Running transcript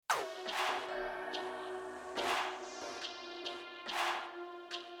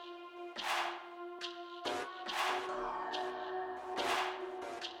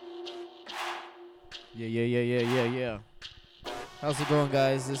Yeah. How's it going,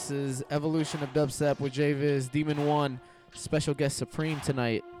 guys? This is Evolution of Dubstep with JVIZ DMN1. Special guest Supreme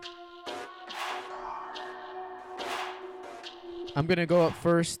tonight. I'm going to go up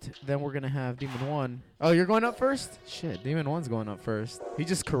first, then we're going to have Demon 1. Oh, you're going up first? Shit, Demon 1's going up first. He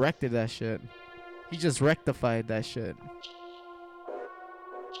just corrected that shit. He just rectified that shit.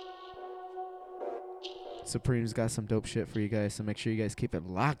 Supreme's got some dope shit for you guys, so make sure you guys keep it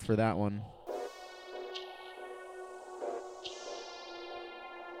locked for that one.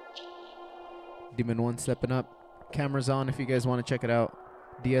 Demon 1 stepping up. Camera's on if you guys want to check it out.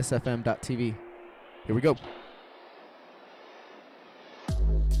 dsfm.tv. Here we go.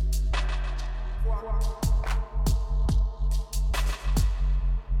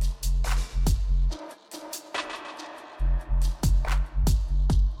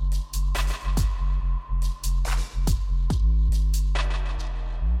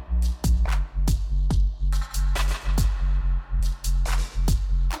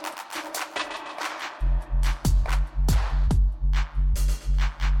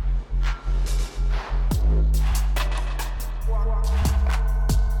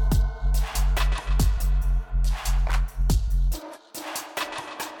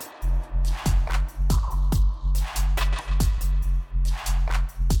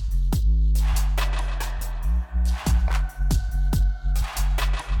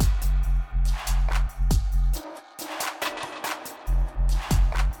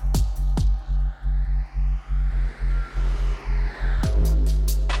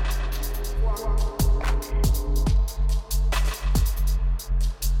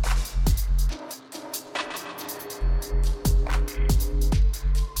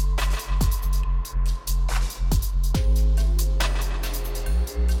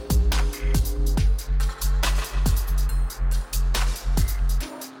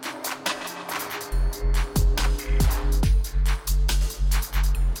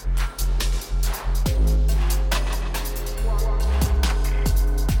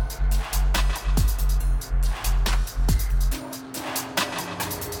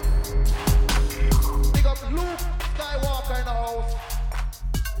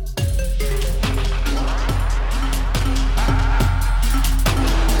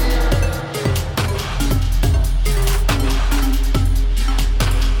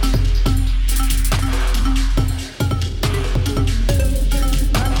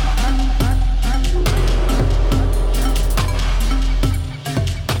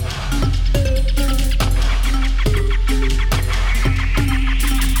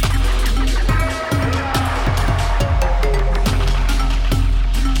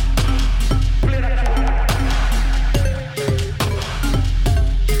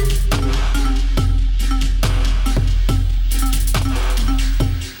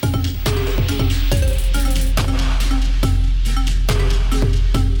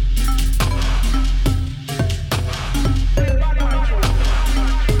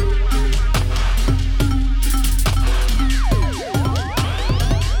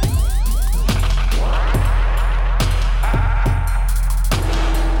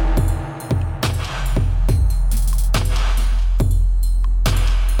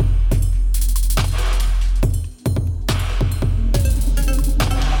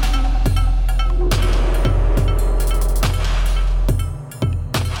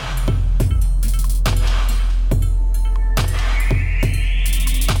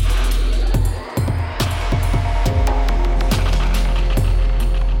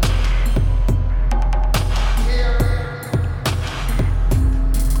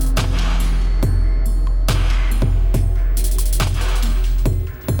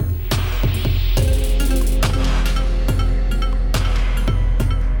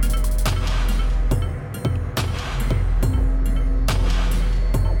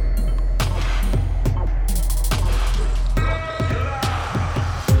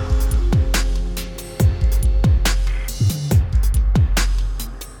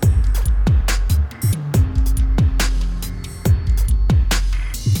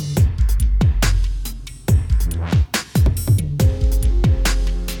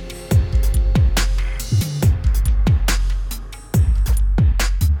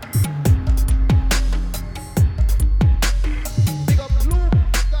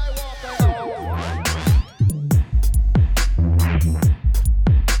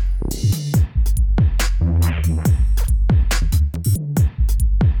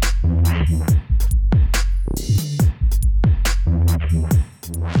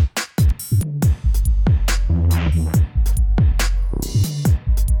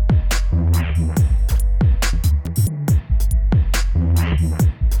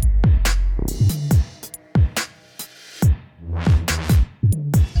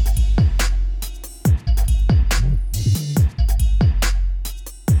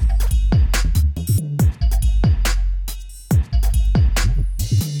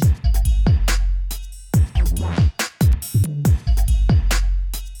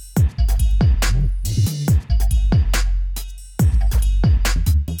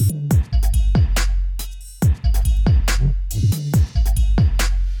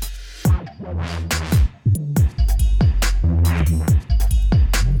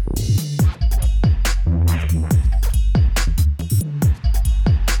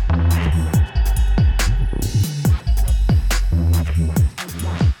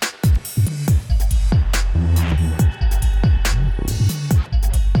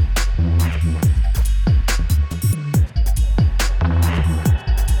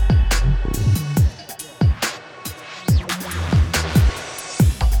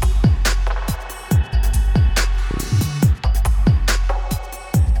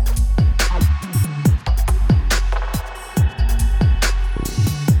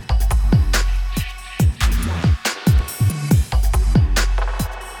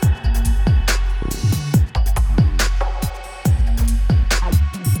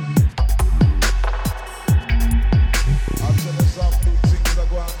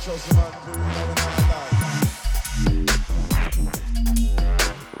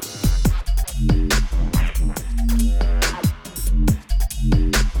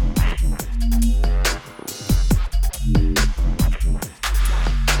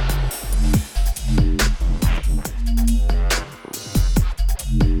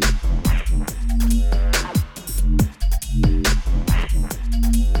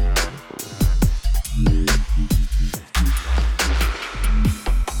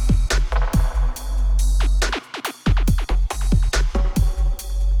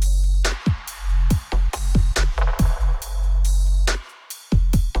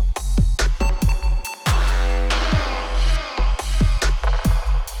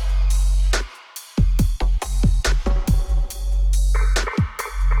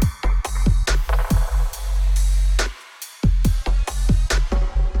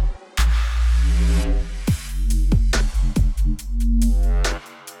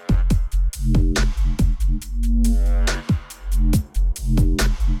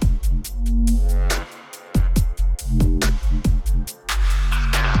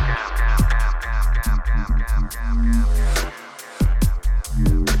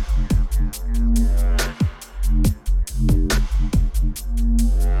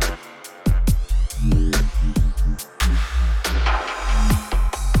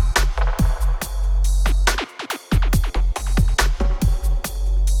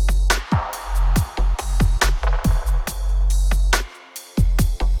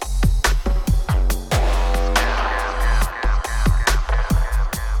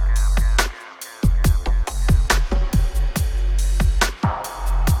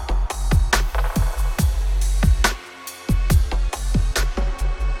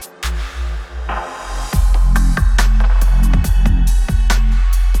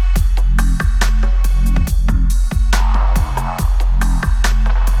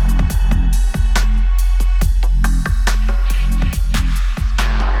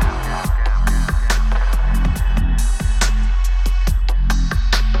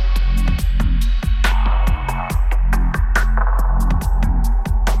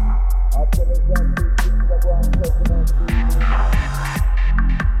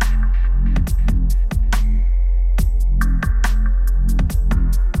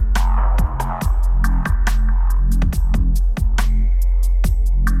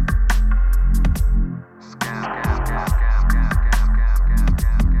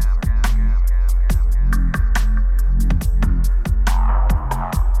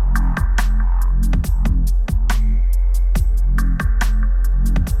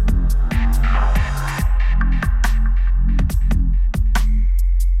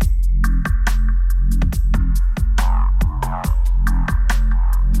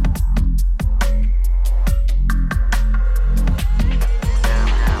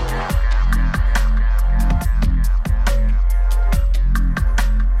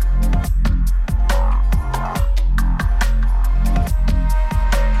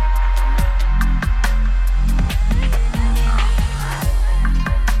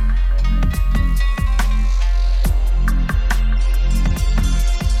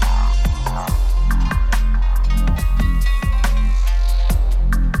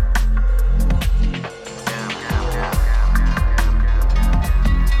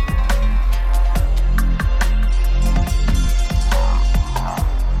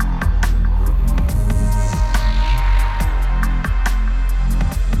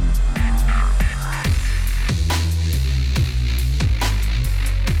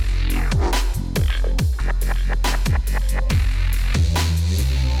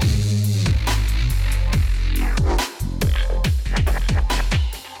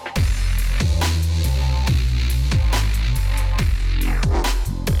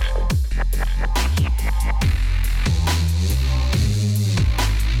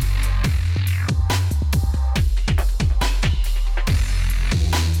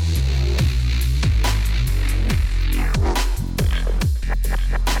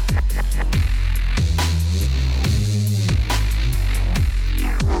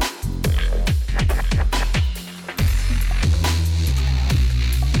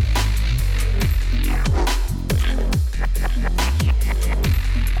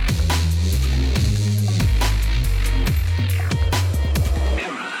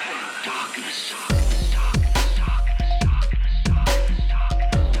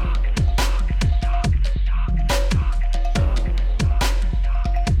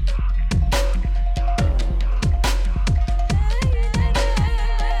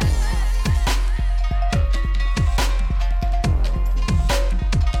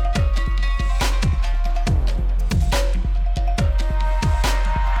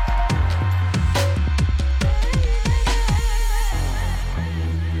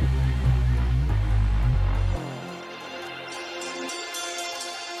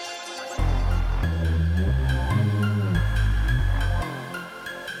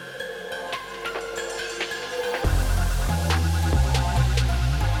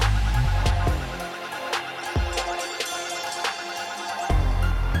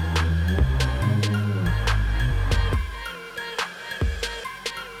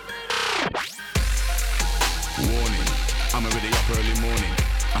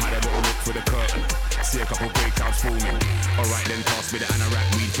 With the anorak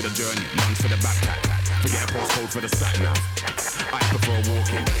weed for the journey, lungs for the backpack. Forget a postcode for the sat nav. I prefer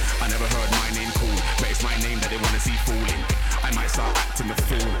walking. I never heard my name called, but it's my name that they wanna see falling. I might start acting the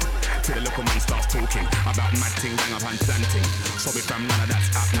fool till the local man starts talking about mad ting, gang up and planting. So if I'm none of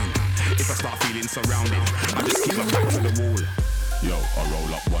that's happening, if I start feeling surrounded, I just keep my back to the wall. Yo, I roll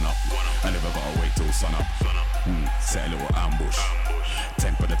up, one up. I never gotta wait till sun up. Set a little ambush.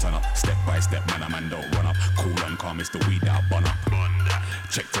 Temper the turn up, step by step, man, a man don't run up. Cool and calm, it's the weed that I bun up.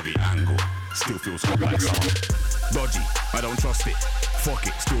 Check every angle, still feels hot like summer. Dodgy, I don't trust it. Fuck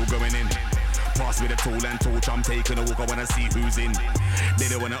it, still going in. Pass me the tool and torch, I'm taking a walk, I wanna see who's in. They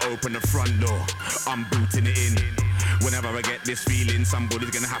don't wanna open the front door, I'm booting it in. Whenever I get this feeling, somebody's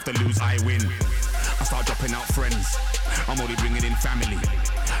gonna have to lose, I win. I start dropping out friends, I'm only bringing in family.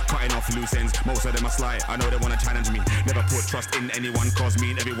 Cutting off loose ends, most of them are sly, I know they wanna challenge me. Never put trust in anyone, cause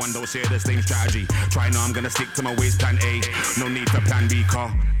me and everyone don't share the same strategy. Try now, I'm gonna stick to my ways, plan A, no need for plan B,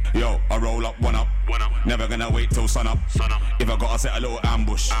 car. Yo, I roll up, one up. Never gonna wait till sun up. If I gotta set a little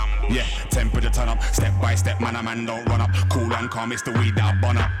ambush. Yeah, temperature turn up. Step by step, man, a man don't run up. Cool and calm, it's the weed that I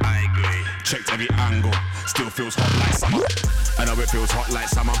bun up. I agree. Checked every angle, still feels hot like summer. I know it feels hot like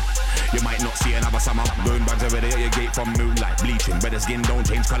summer. You might not see another summer. Going bags already at your gate from moonlight. Bleaching, better skin don't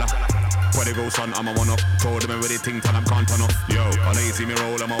change colour. Prodigal son, I'm a one-off. Told them already, ting turn up, can't turn off. Yo, I know you see me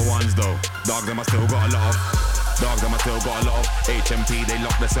roll on my ones though. Dogs, them I still got a lot of. Dogs, them I still got a lot of. HMP, they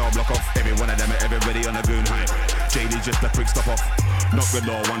lock the cell block off. Every one of them, everybody on a goon hype. JVIZ just a quick stop off. Knock the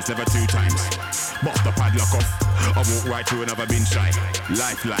door once, never two times. Bust the padlock off. I walk right through, never been shy.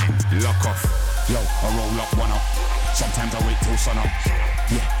 Lifeline, lock off. Yo, I roll up, one up. Sometimes I wait till sun up.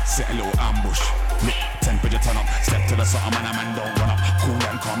 Yeah, set a little ambush. Look, temperature turn up. Step to the sun, man, a man don't run up. Cool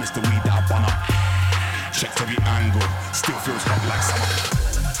and calm, it's the weed that I bun up. Check every angle, still feels hot like summer.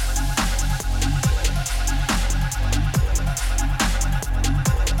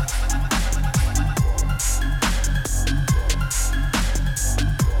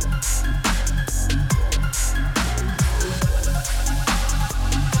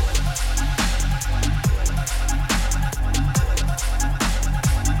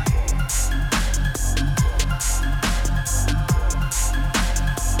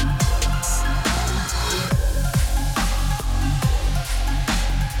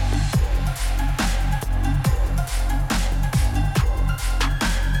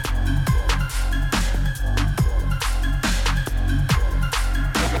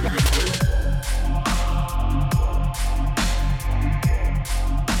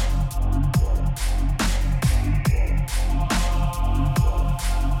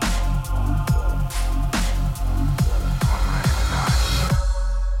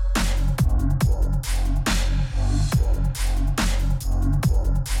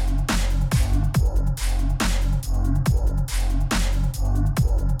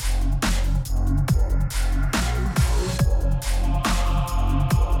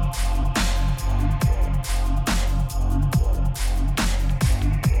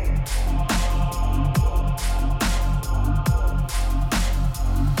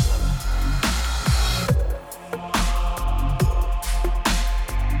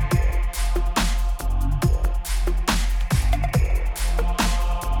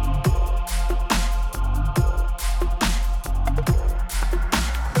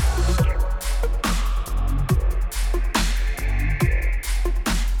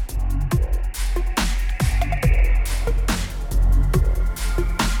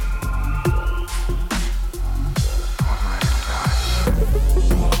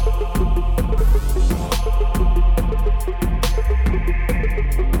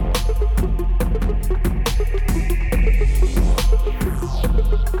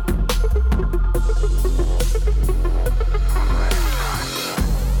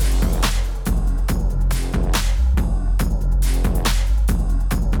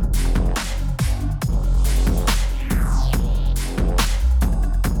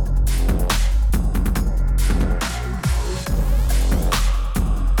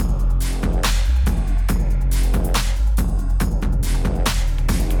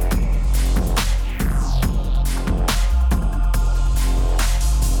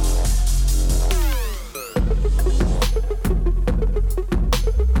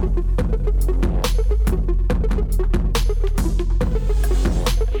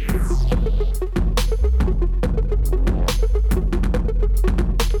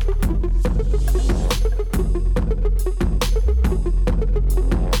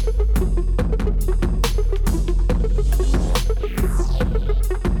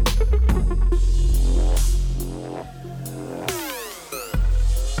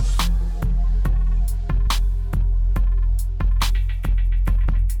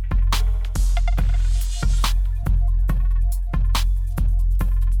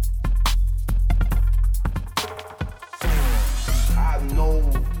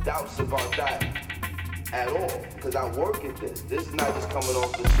 at this. This is not just coming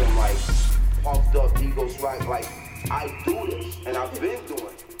off with some like pumped up ego swag. Like I do this, and I've been doing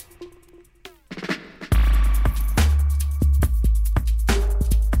it.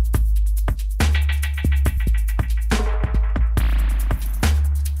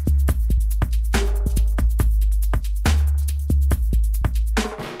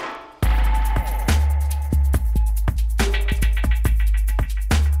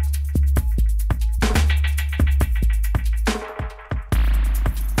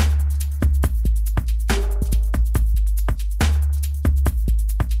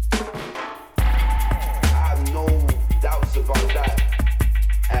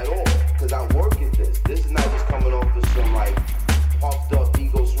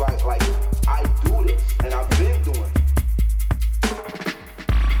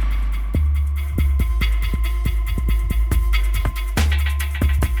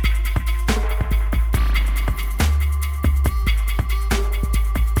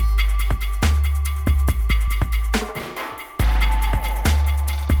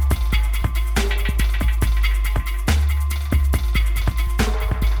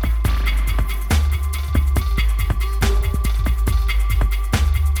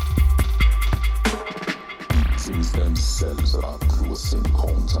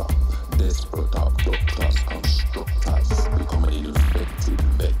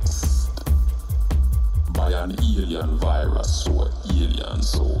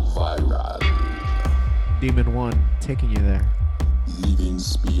 DMN1 taking you there. Living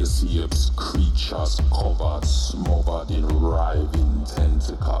spaceships, creatures covered, smothered in writhing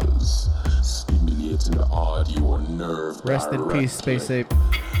tentacles, stimulating the audio nerve. Rest in peace, Space Ape.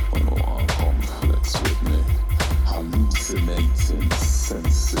 Oh, come flex with me. Hallucinating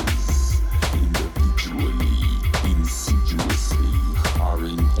senses, individually, insidiously, or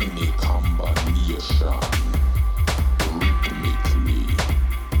in any combination, rhythmically.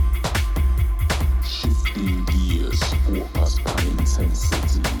 Shifting gears, focus on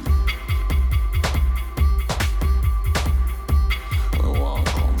intensity. Oh,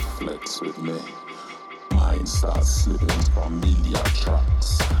 come flex with me. Mind starts slipping into familiar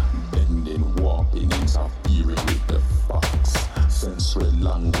tracks, bending, warping, interfering with the facts. Sensory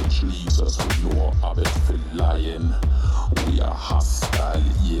language leaves us with no habit for lying. We are hostile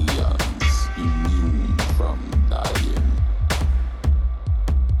aliens, immune from dying.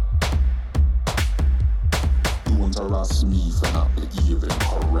 Don't harass me for not behaving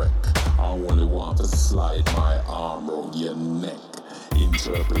correct. I only want to slide my arm around your neck.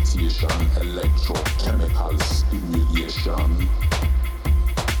 Interpretation, electrochemical stimulation.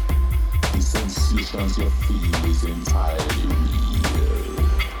 The sensations you feel is entirely real.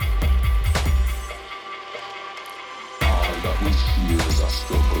 All that we hear is a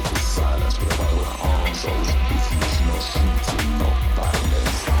struggle for silence, whereby our arms are with business, no shooting, no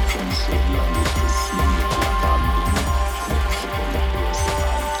violence. Sensory language is snake like a limb, flexible,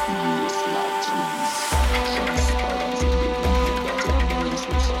 versatile, curious like trees. Transparent in the wind that embrace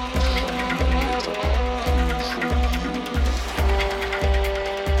with sufficient knowledge of our future you.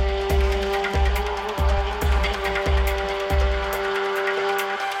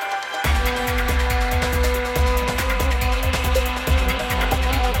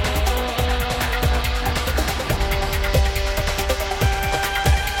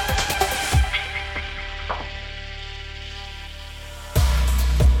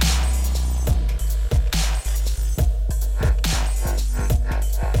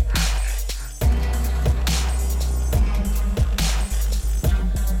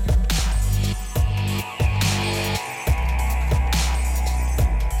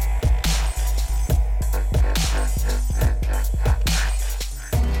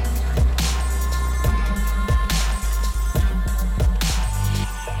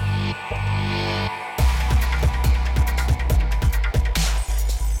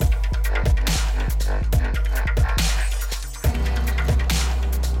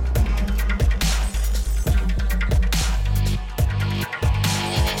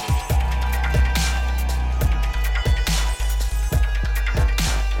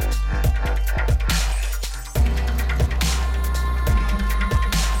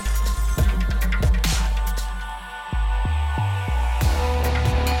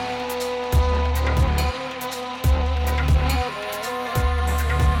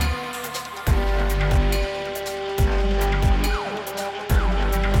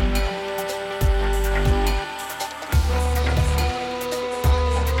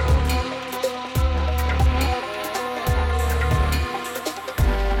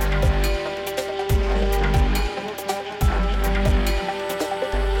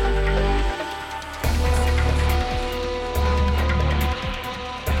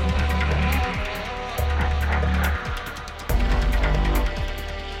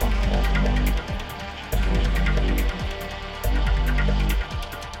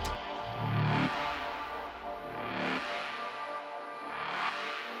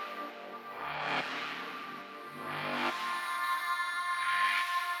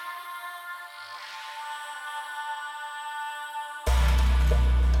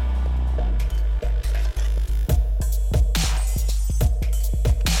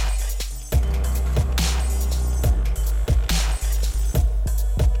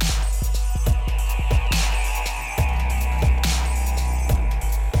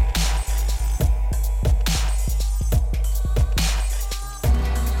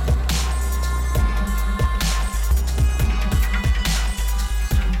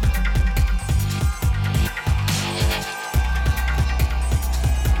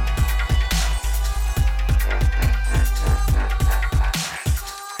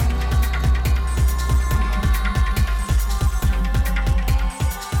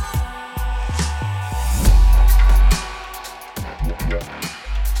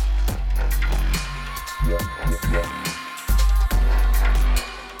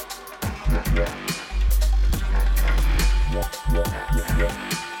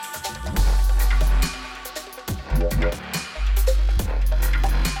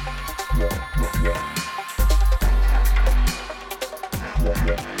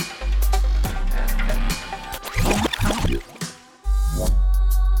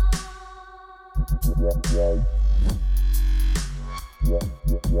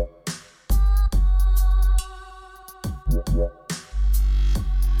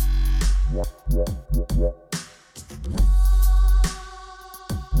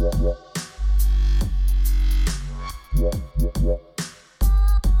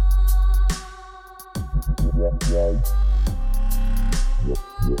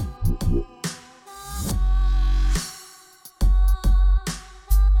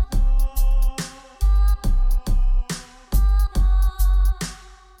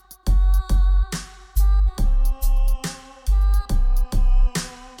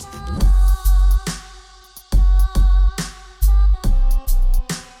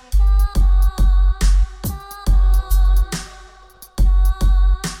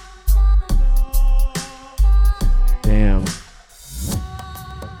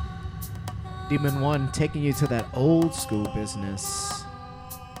 DMN1 taking you to that old school business.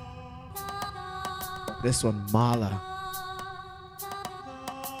 This one, Mala.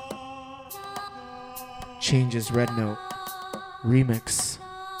 Changes Red Note. Remix.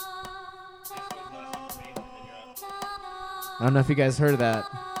 I don't know if you guys heard of that.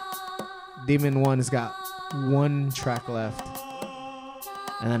 DMN1 has got one track left.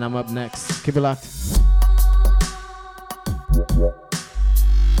 And then I'm up next. Keep it locked.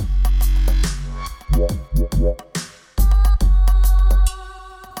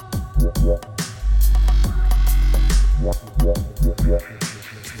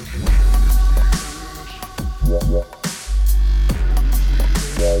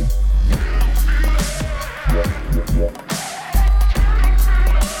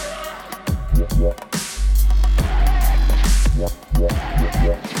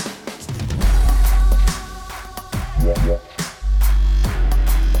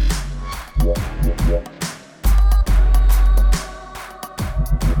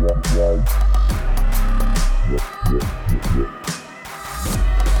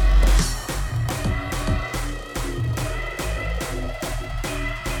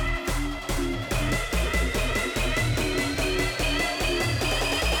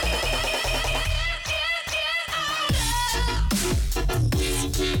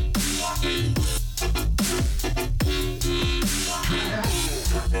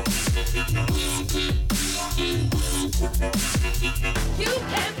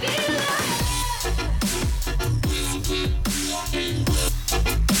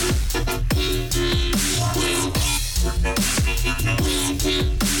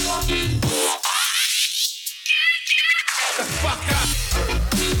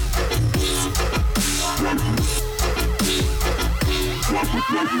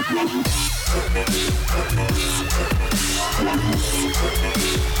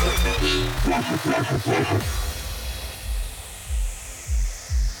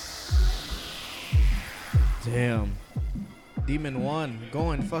 Damn. DMN1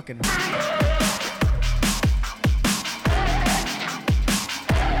 going fucking.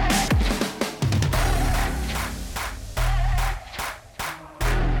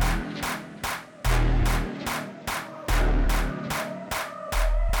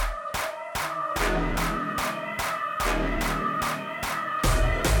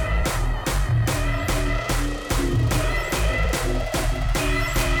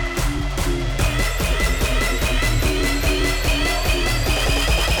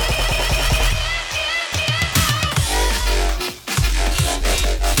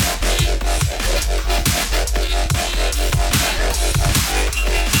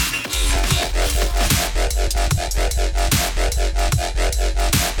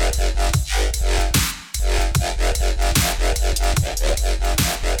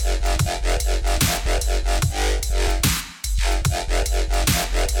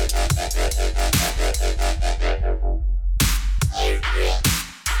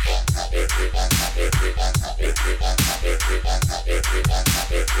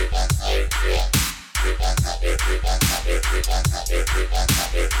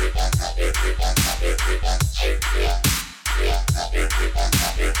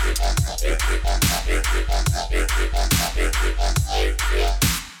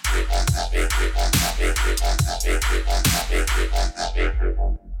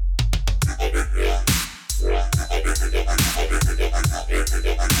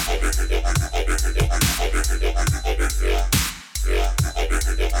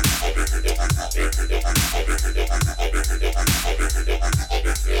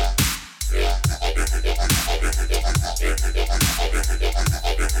 Yeah.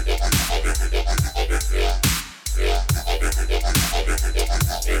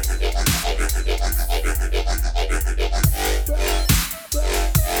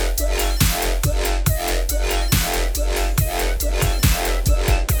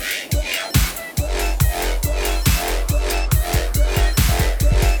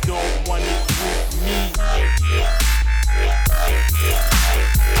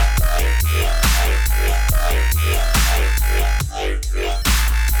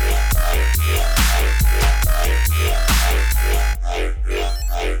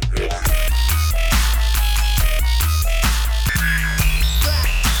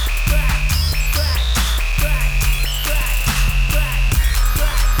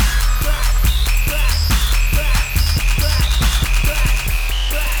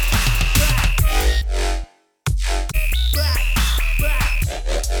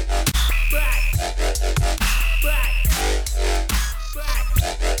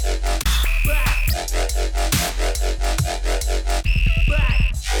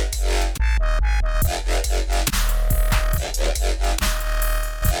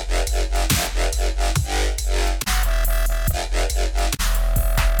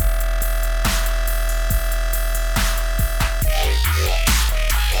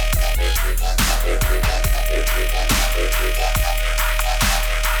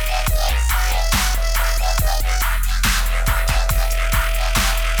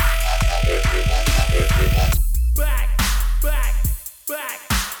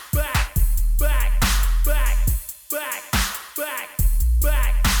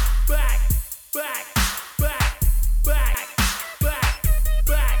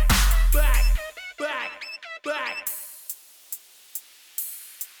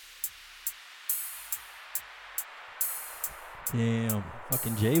 Damn,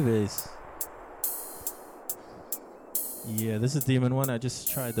 fucking JVIZ. Yeah, this is DMN1. I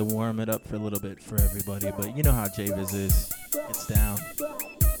just tried to warm it up for a little bit for everybody, but you know how JVIZ is. It's down.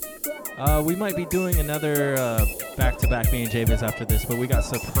 We might be doing another back-to-back me and JVIZ after this, but we got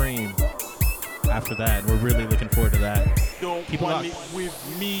Supreme after that, and we're really looking forward to that. Don't Keep want it it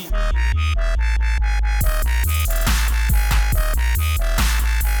with me.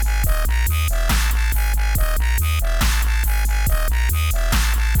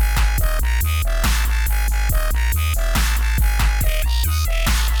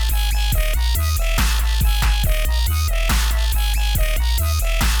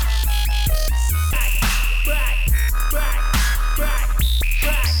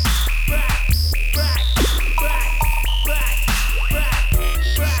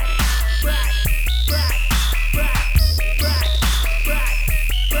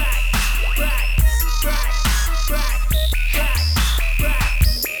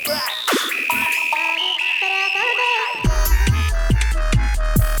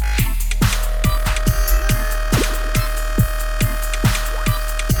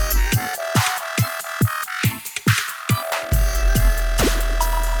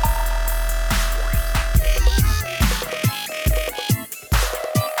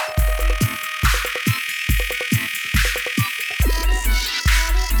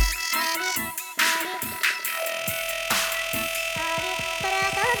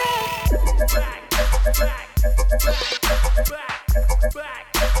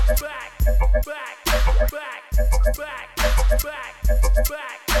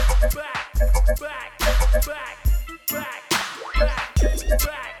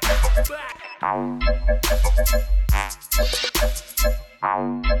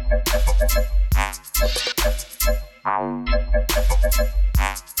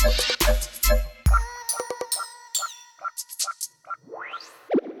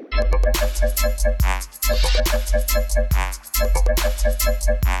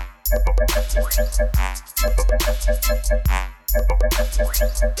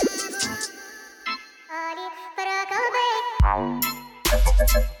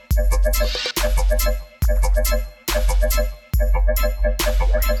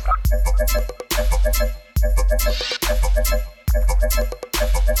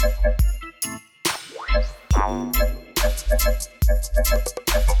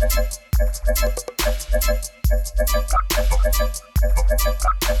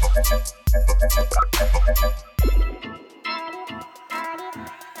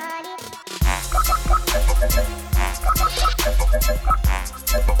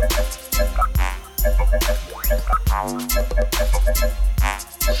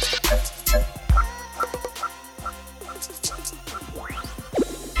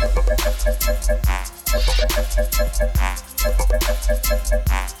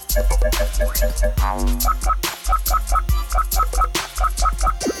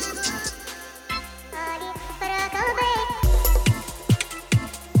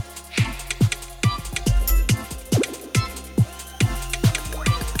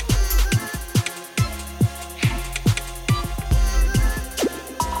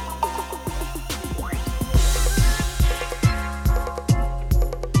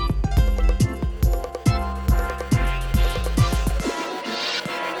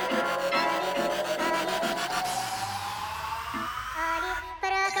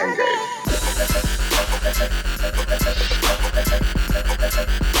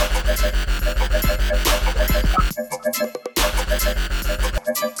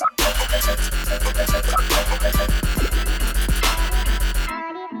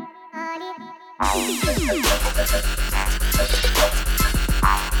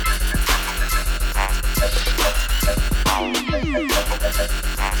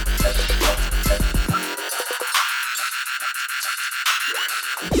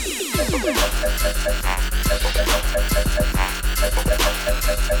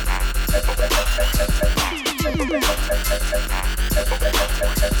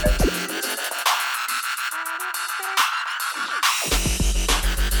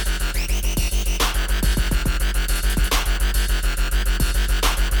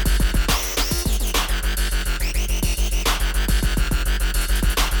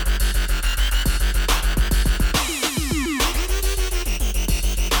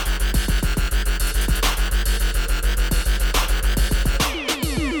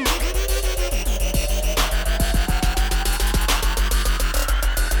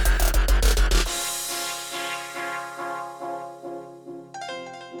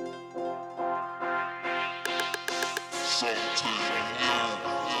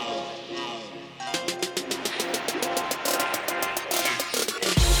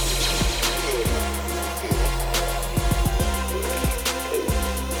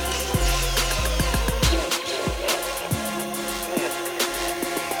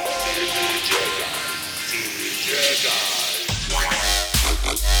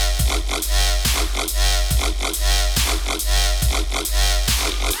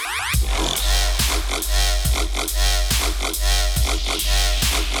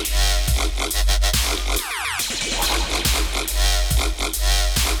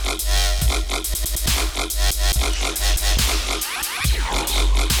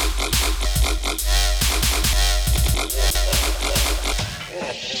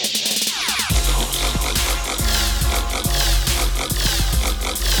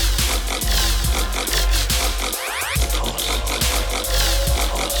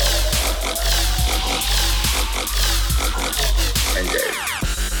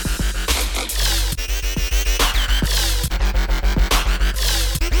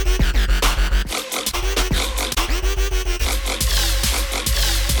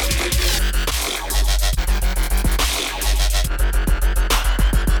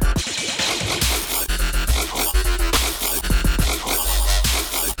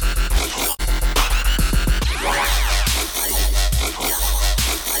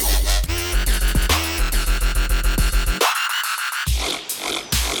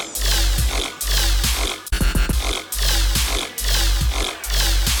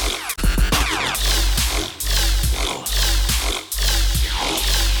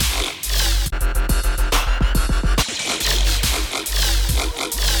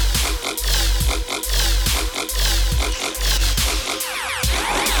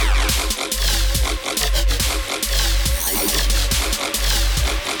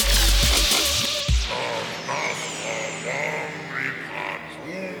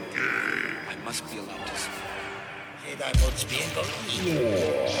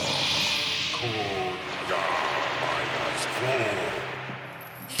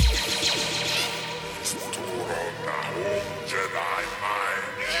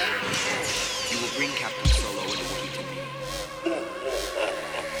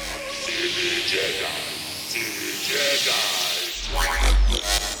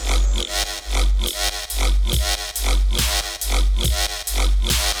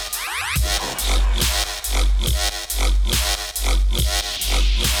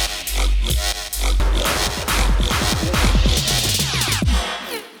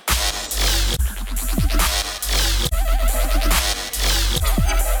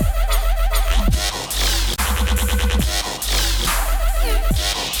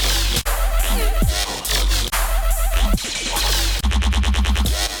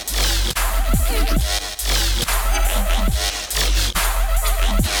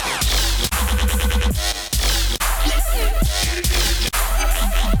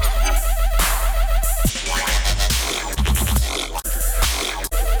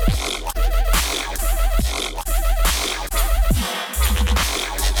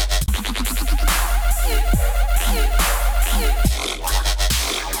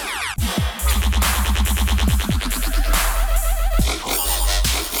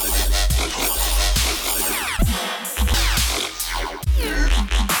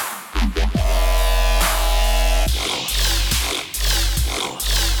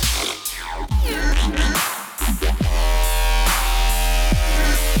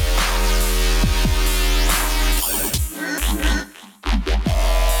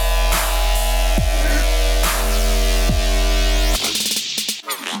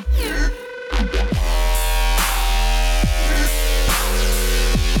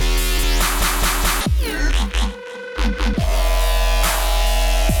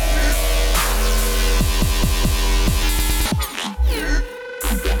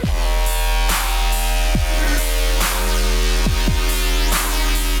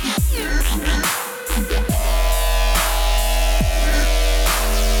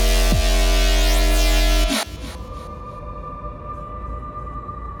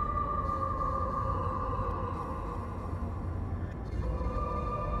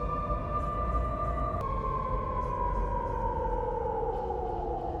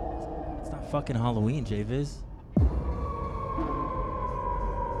 Fucking Halloween, JVIZ.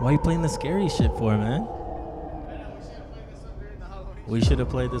 Why are you playing the scary shit for, man? We should have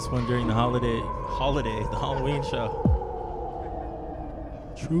played this one during the holiday, the Halloween show.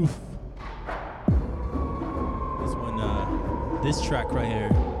 Truth. This one, this track right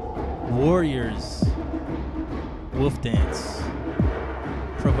here, Warriors, Wolf Dance,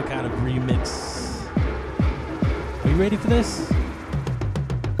 Provocative Remix. Are you ready for this?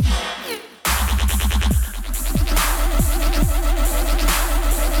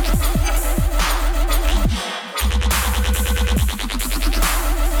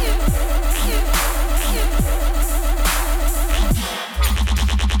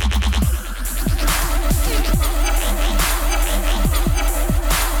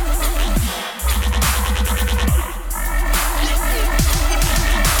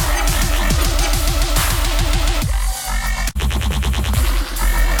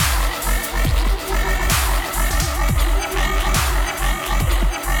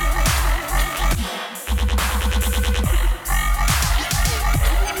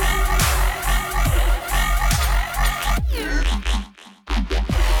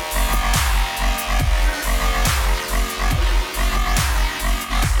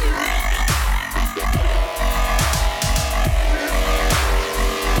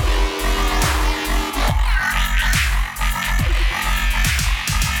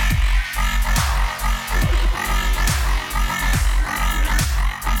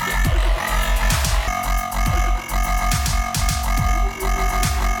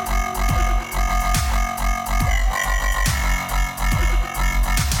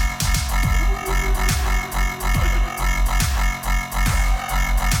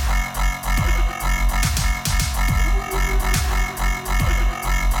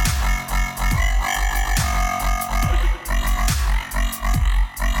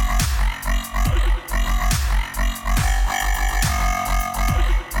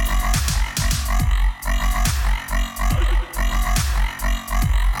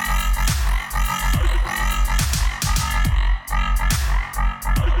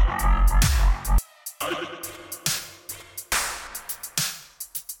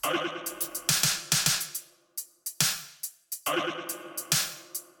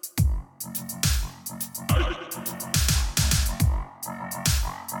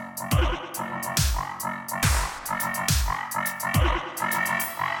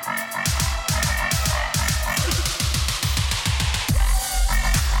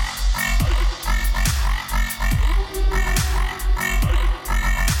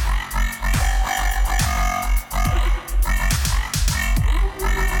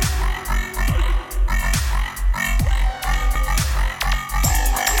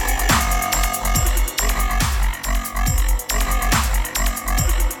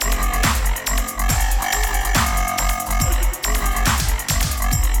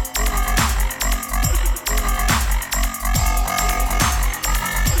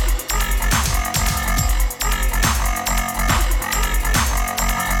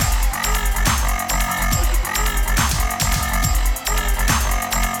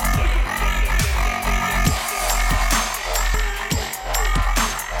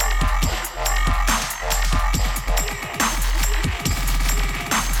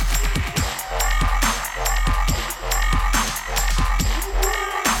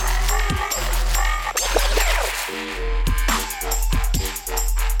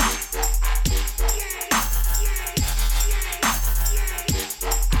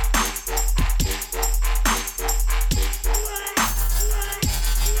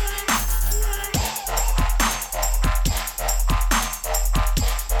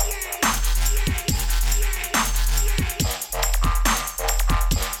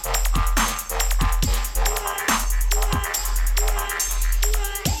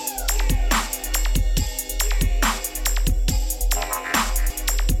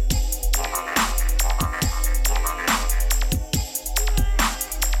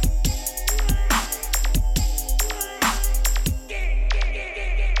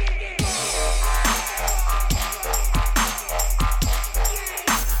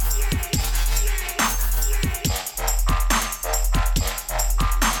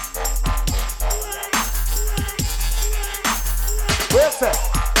 say?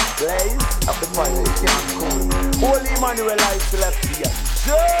 Blaze of the fire, you can't cool. Holy Emmanuel I Celestia.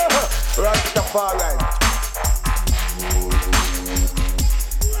 Rastafari.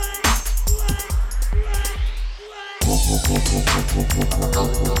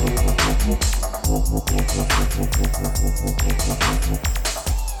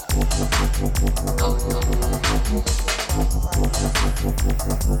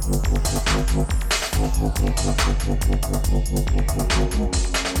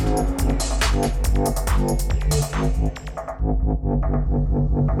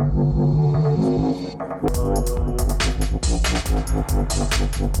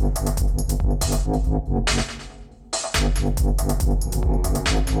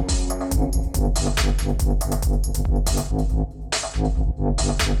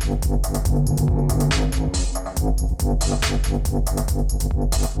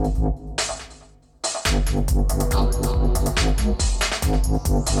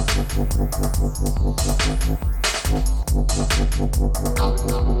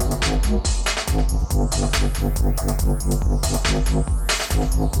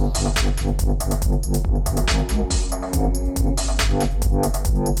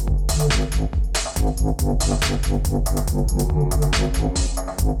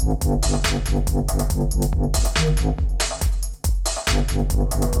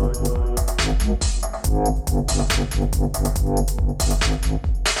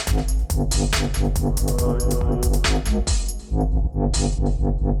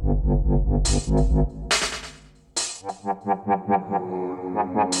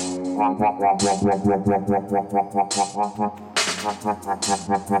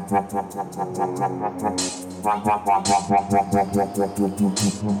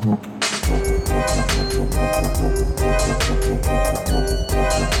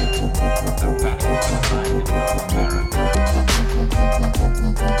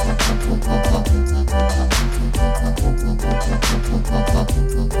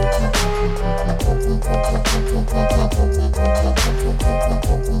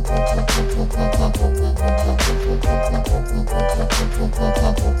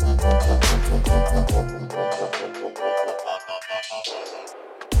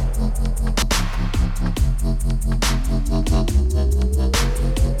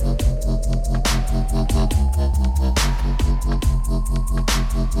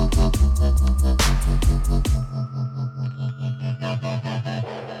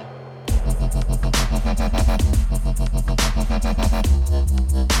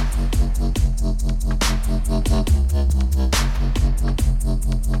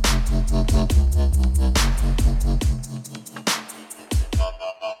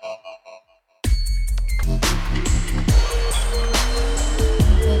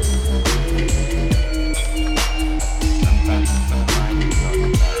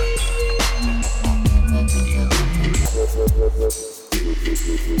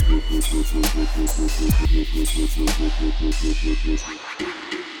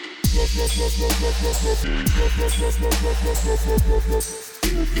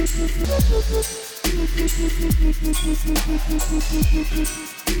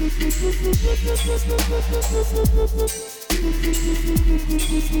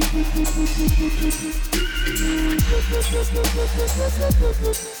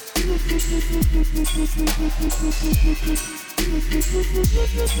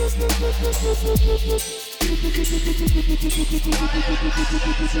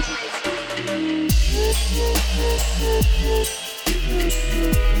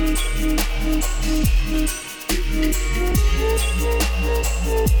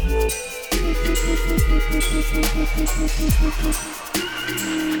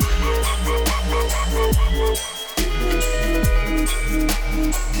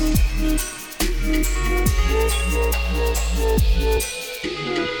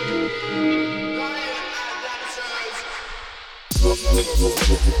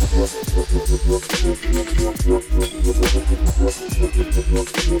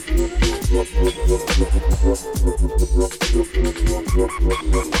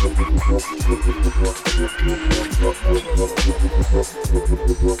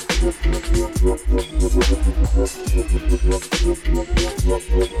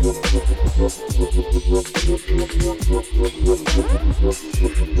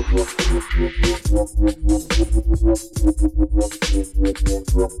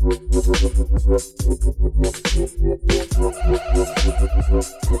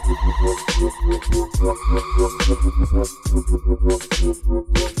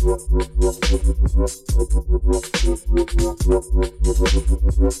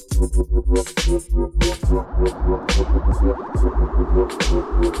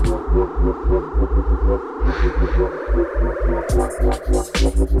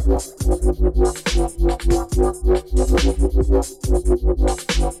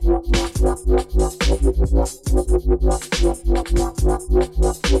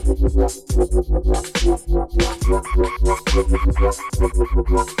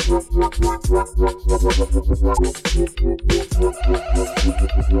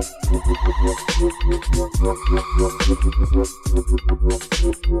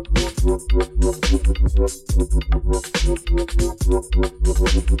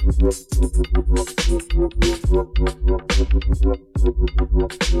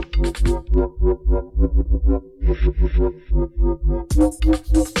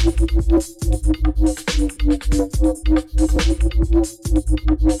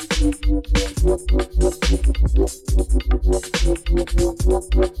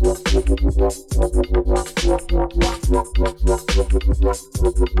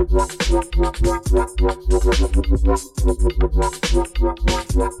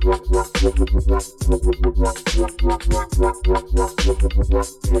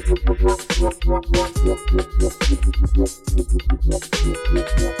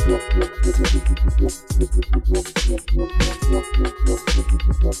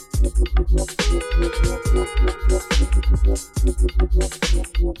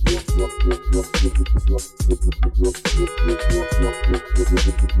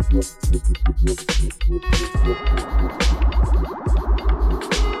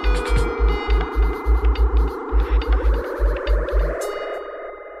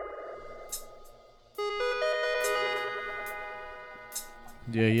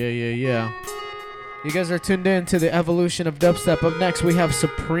 Yeah. You guys are tuned in to the evolution of dubstep. Up next, we have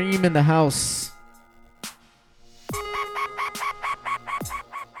Supreme in the house.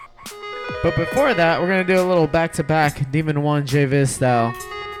 But before that, we're going to do a little back-to-back Demon 1 JVIZ style.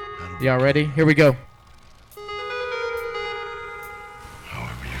 Y'all ready? Here we go.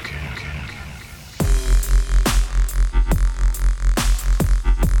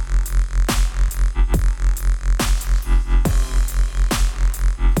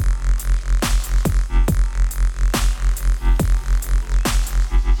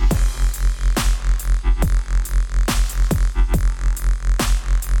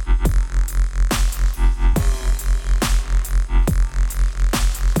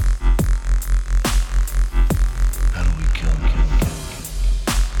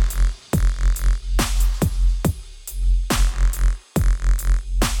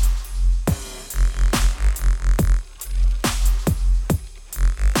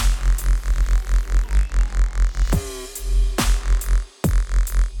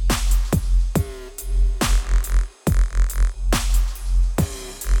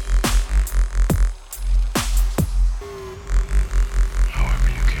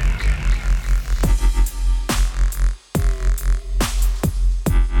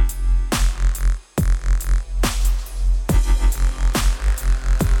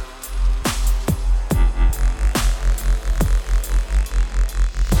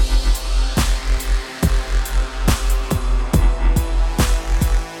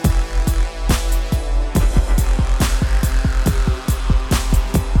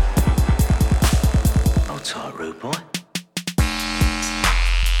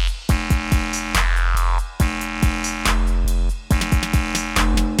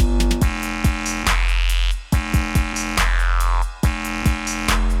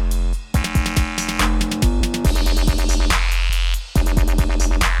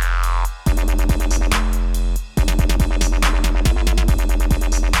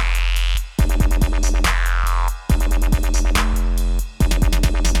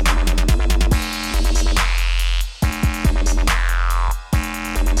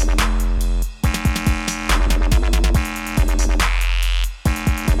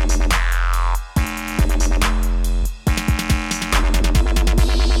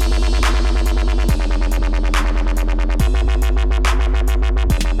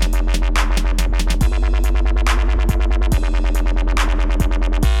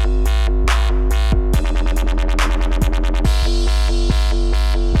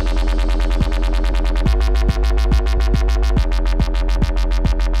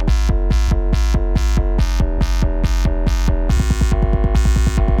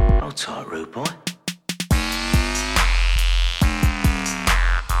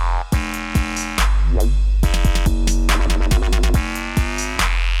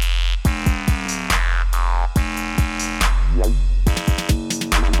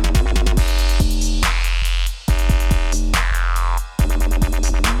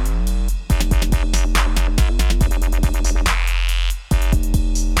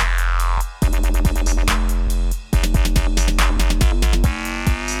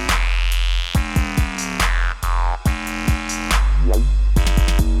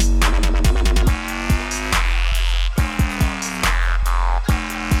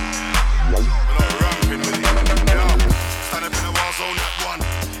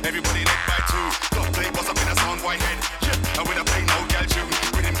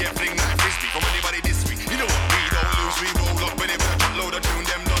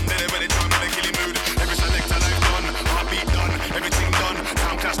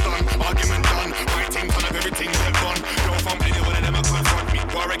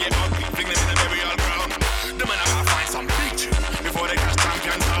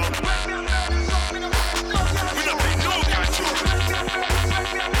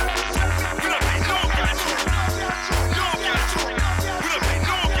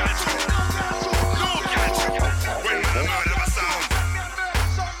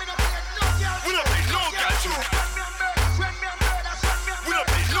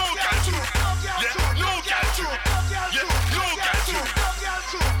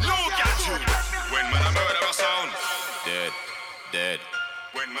 man a murder a sound. Dead, dead.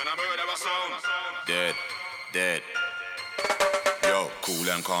 When man a murder a sound. Dead, dead. Yo, cool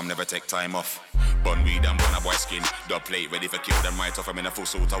and calm, never take time off. Bun weed and bun a boy skin. Dub plate ready for kill them right off. I'm in a full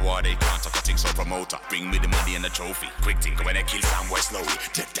suit of war. They can't talk a thing, so promoter. Bring me the money and the trophy. Quick think when they kill some boy slowly.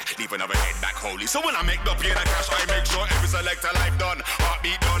 Take that, leave another head back holy. So when I make the pay the cash, I make sure every selector life done.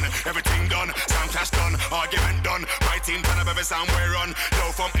 Heartbeat done, everything done. Sound clash done, argument done. My team turn up every somewhere run.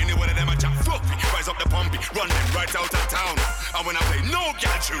 Yo, from anywhere of them I chat fluffy. Rise up the pumpy, run them right out of town. And when I play no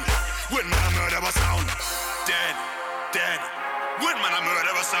gal tune, when man I murder a sound. Dead, dead. When man I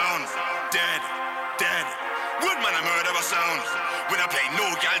murder a sound. Dead, dead. When man I murder a sound. When I play no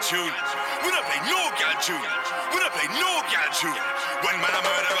gal tune. When I play no gal tune. When I play no gal tune. When man I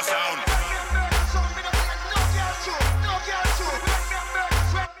murder a sound.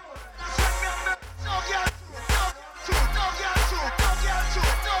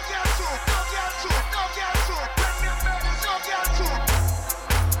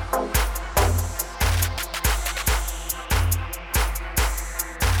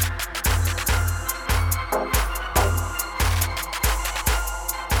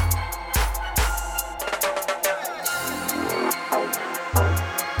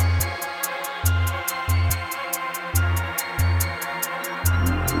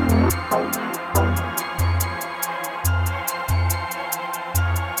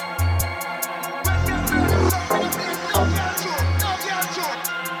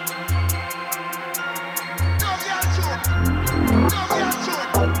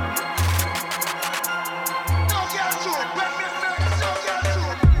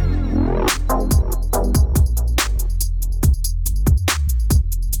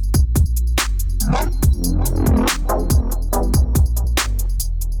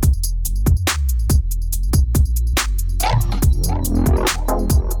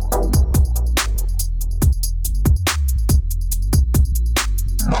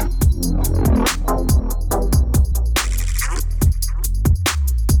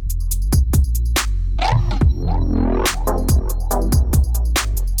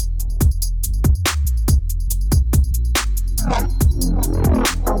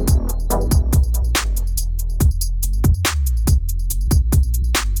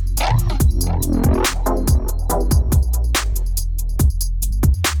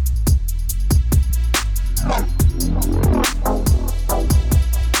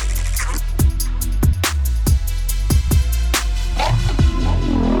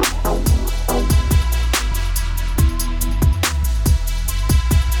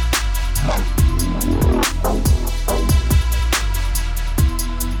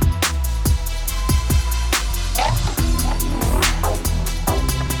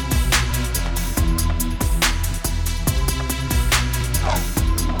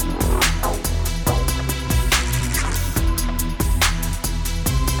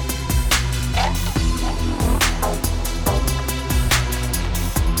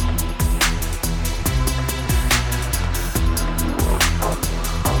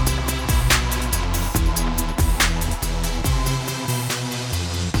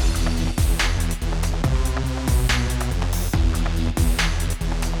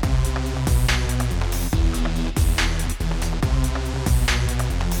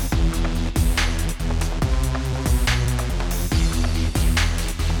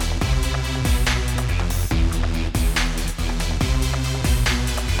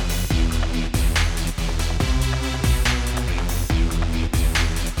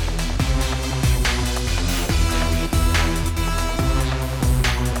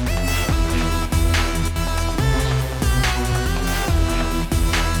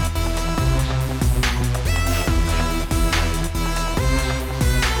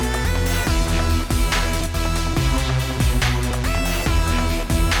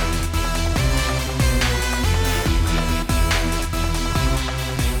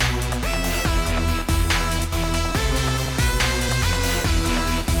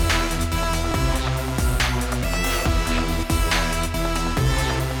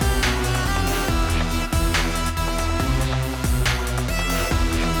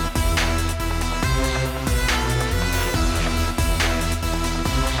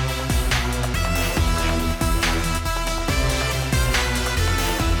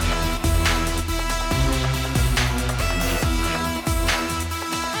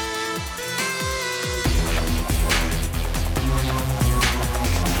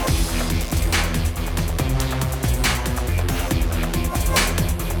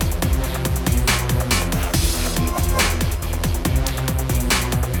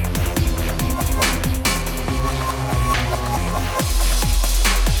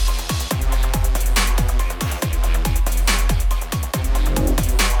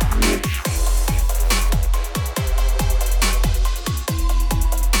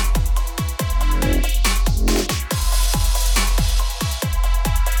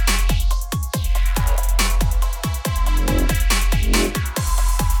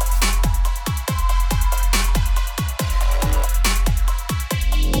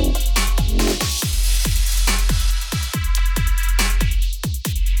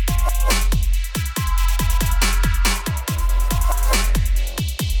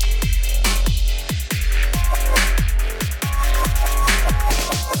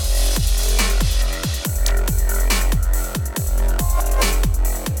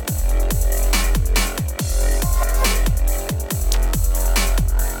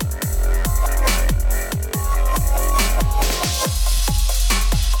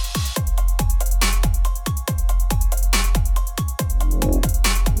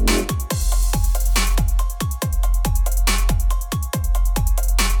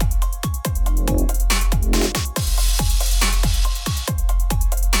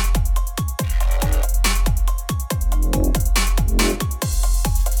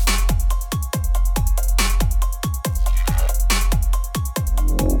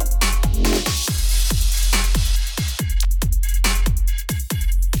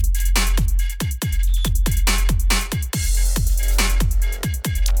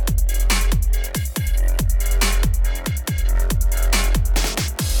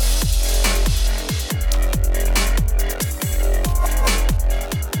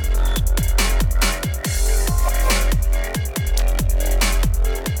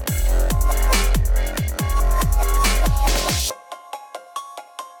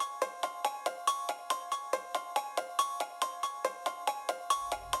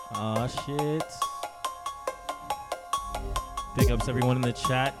 shit. Big ups everyone in the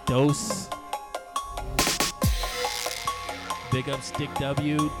chat. Dose. Big ups Stick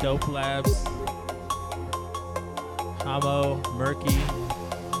W, Dope Labs, Hamo, Murky,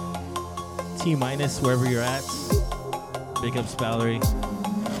 T minus wherever you're at. Big ups Valerie.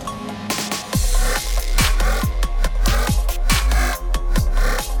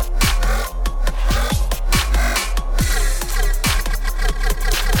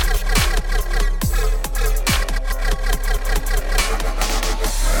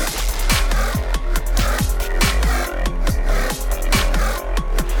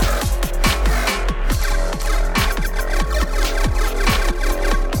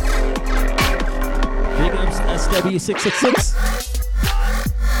 W666.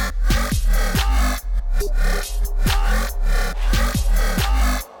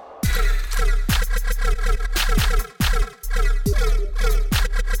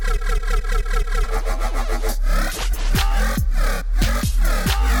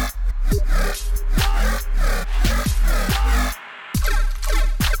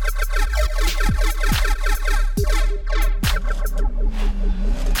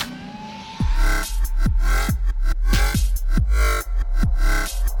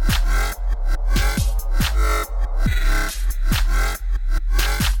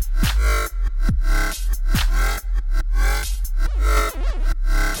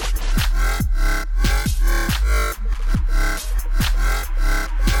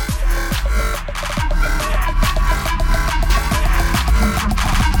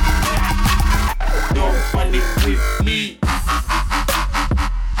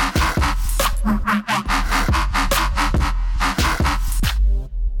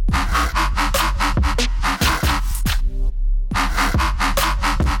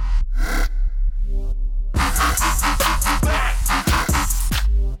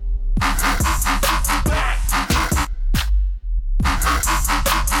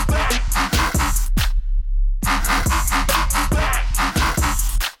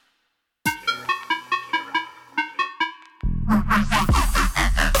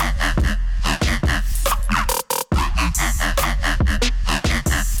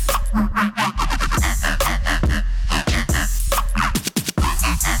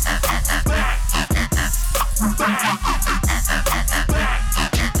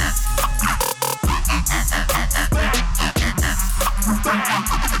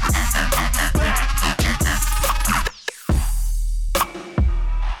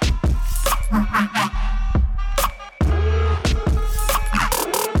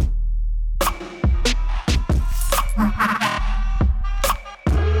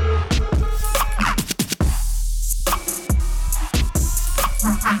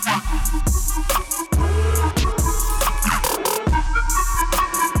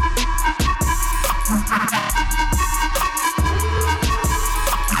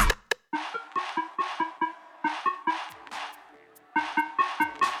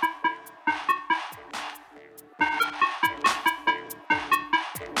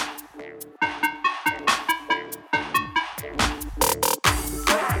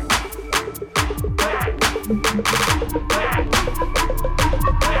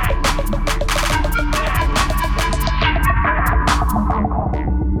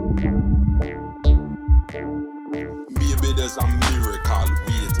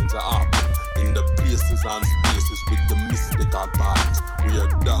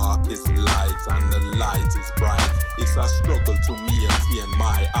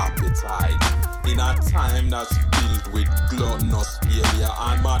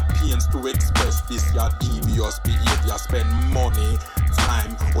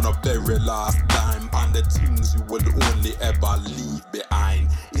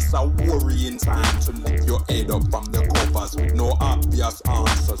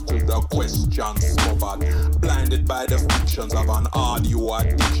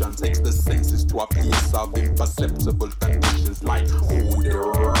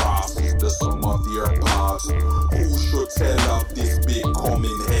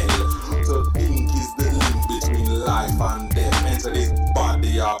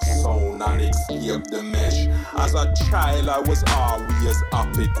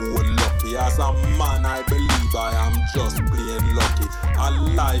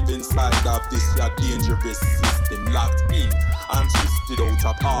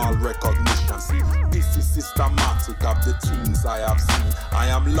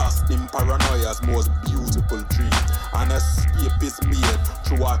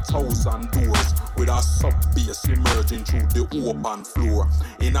 with a sub-bass emerging through the open floor.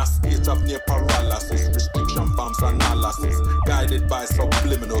 In a state of near paralysis, restriction bombs analysis, guided by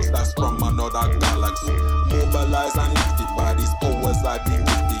subliminals that's from another galaxy. Mobilized and lifted by these powers I've been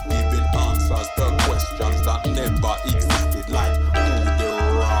gifted, giving answers to questions that never existed. Like who the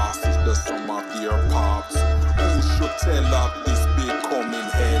Ross is the sum of their parts. Who should tell of this becoming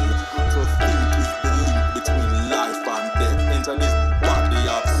hell? To think is the link between life and death. Enter this body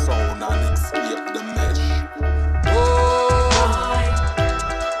of sound and escape the mesh. Oh,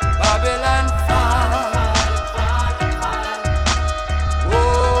 Babylon fall.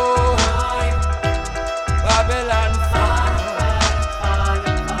 Oh, Babylon fall.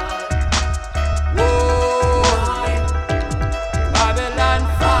 Oh, Babylon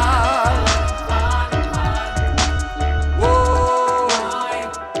fall. Oh,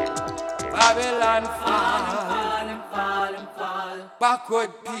 Babylon fall.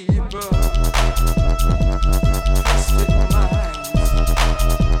 Backward people, twisted minds,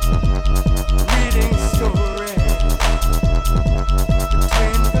 reading stories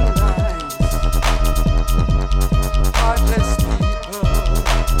between the lines. Heartless people,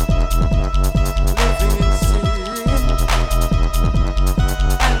 living in sin,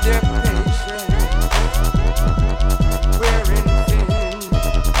 and their patience wearing thin.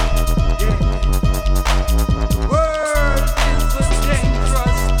 Yeah. The world is a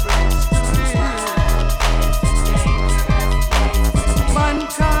dangerous place to live.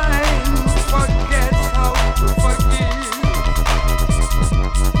 Mankind forgets how to forgive.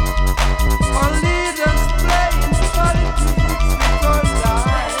 Our leaders play in politics with our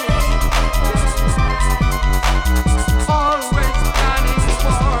lives. Always planning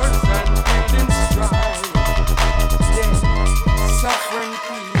wars and building strife. Yeah. Suffering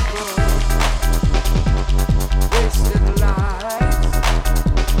people, wasted lives,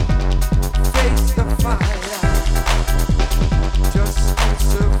 face the fire just to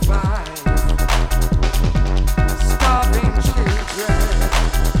survive. Starving children,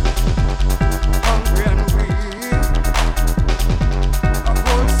 hungry and weak, a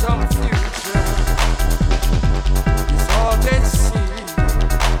wholesome future is all they see.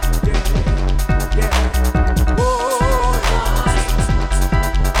 Yeah, yeah. Oh,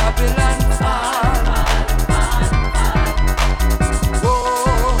 Babylon fall. Oh,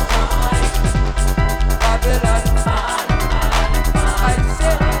 Babylon fall. I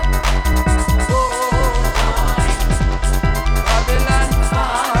said, oh, Babylon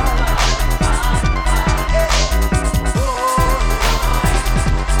fall. Oh,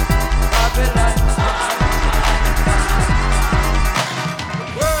 Babylon fall. The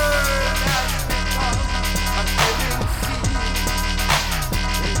world has become a killing field.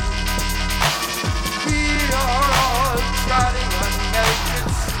 We are all trotting on melted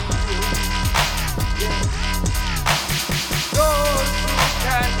steel. Yeah. Those who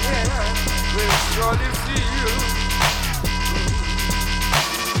can hear will surely feel.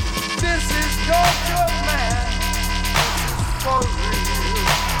 This is no joke, man. This is for real.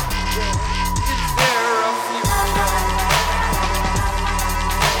 Yeah. Is there a future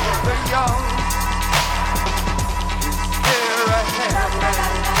for the young? Is there a heaven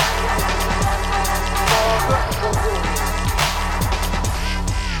for the old?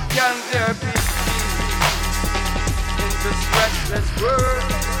 Can there be peace in this restless world?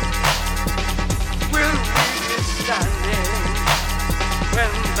 Will we be standing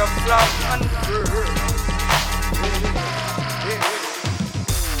when the flood unfurls?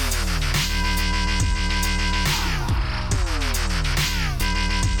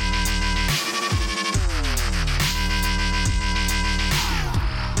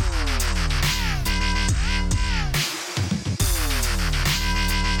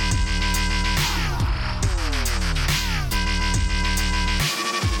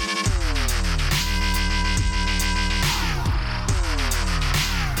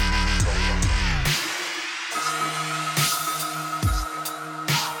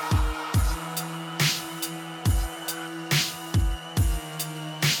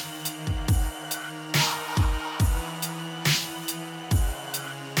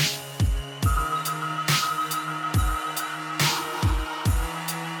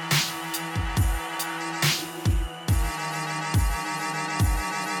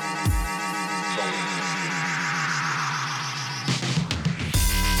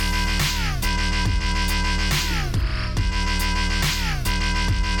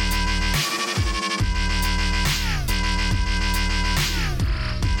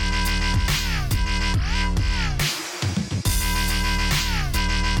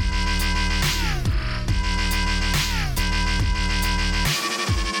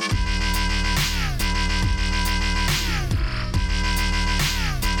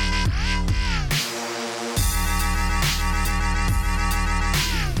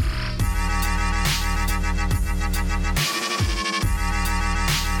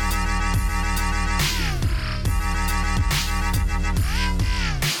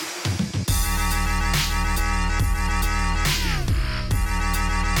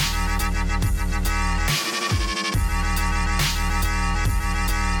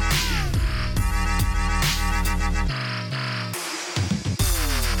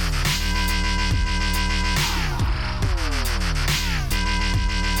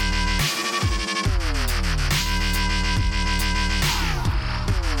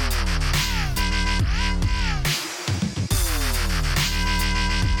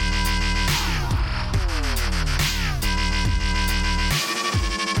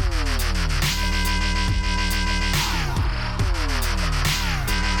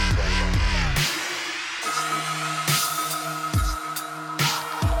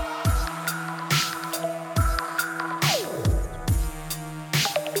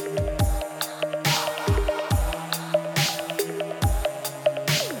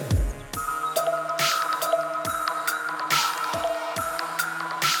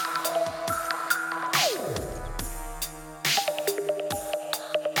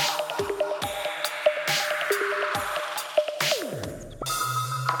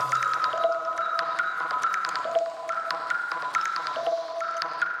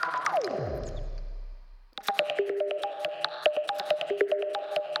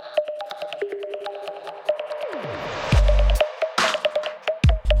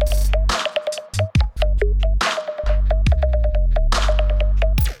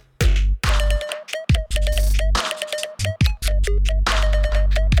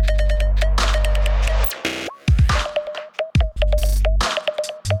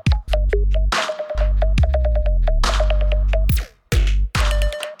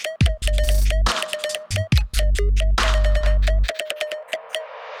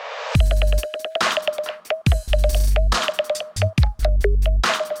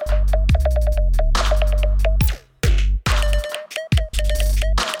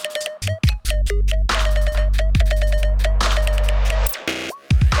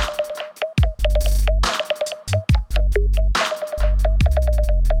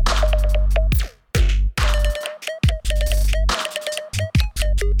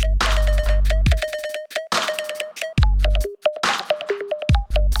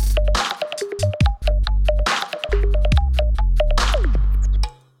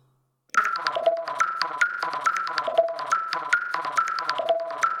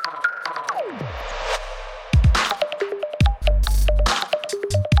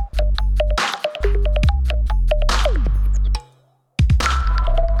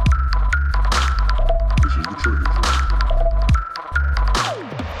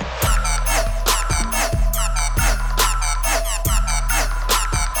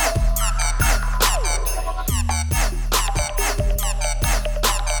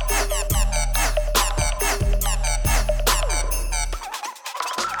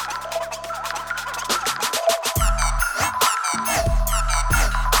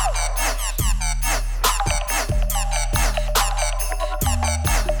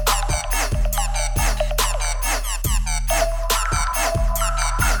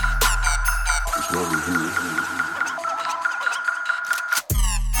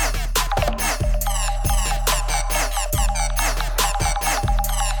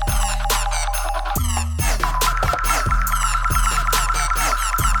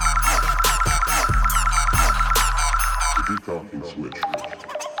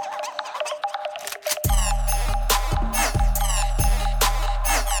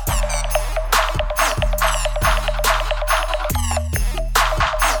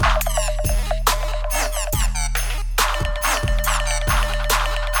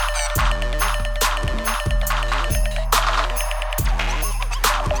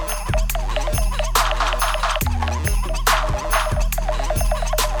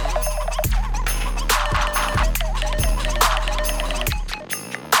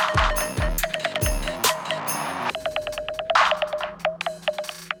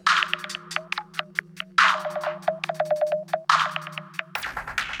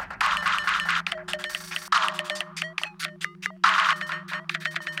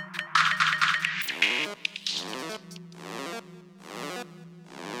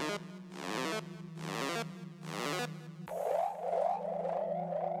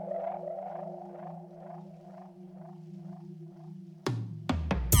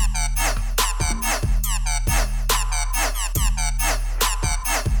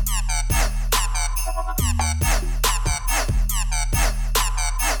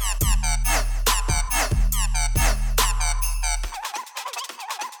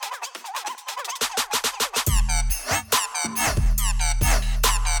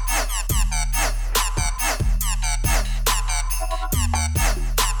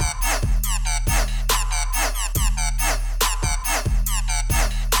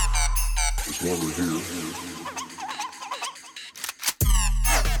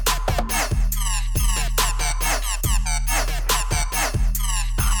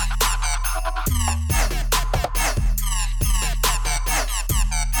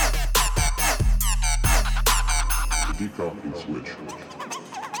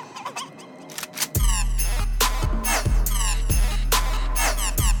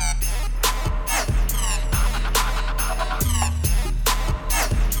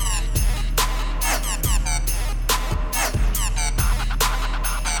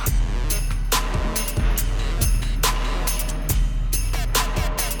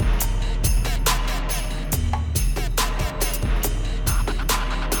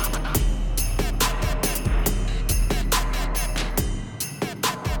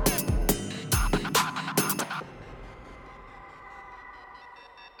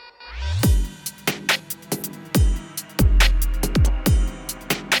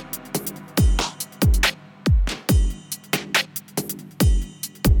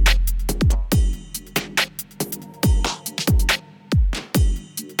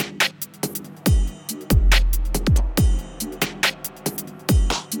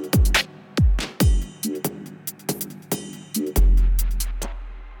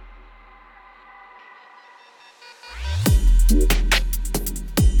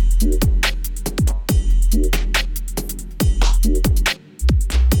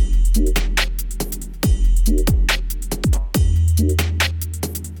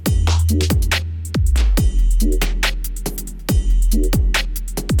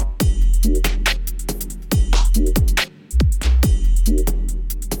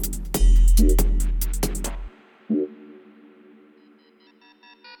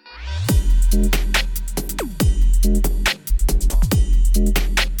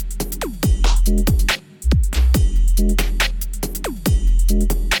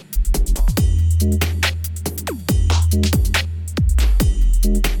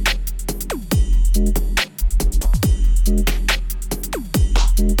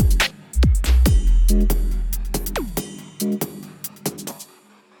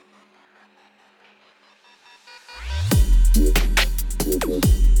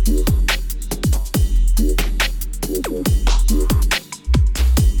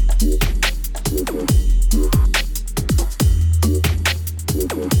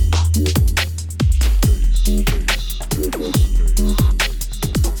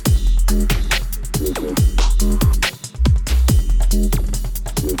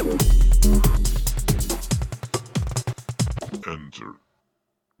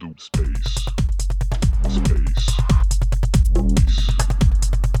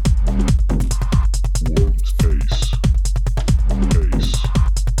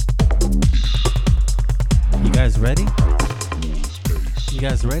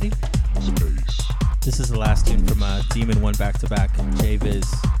 Demon 1 back to back.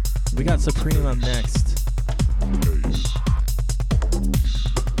 JVIZ. We got Supreme up next.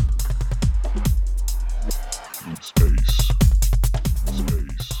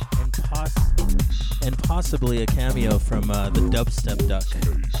 And possibly a cameo from the Dubstep Duck.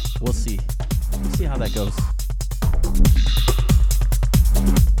 We'll see. We'll see how that goes.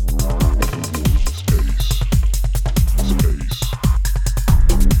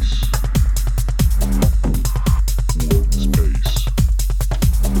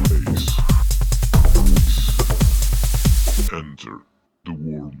 Enter the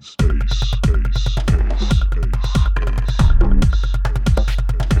warm space.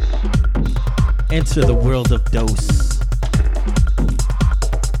 Enter the world of Dose.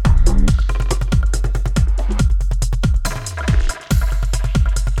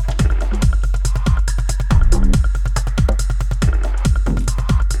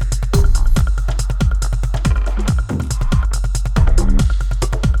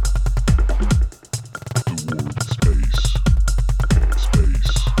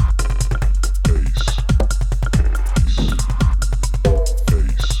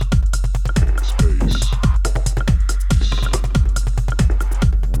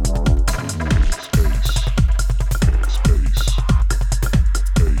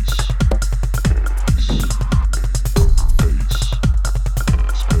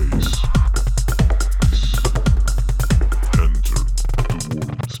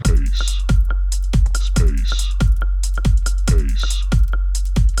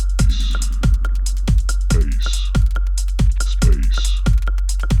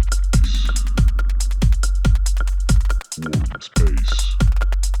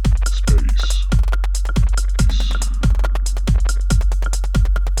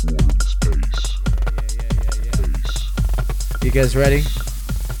 You guys ready?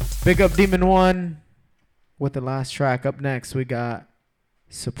 Big up Demon 1 with the last track. Up next, we got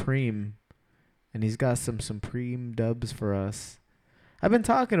Supreme. And he's got some Supreme dubs for us. I've been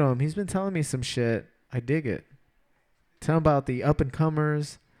talking to him. He's been telling me some shit. I dig it. Tell him about the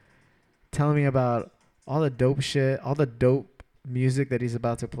up-and-comers. Telling me about all the dope shit, all the dope music that he's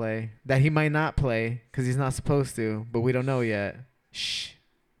about to play. That he might not play because he's not supposed to, but we don't know yet. Shh.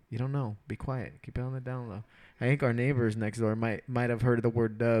 You don't know. Be quiet. Keep it on the down low. I think our neighbors next door might have heard of the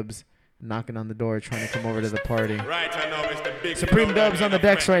word dubs knocking on the door trying to come over to the party. Right, I know it's the big Supreme dubs on the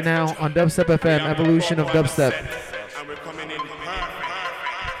decks right now on Dubstep FM, Evolution of Dubstep. And we're coming in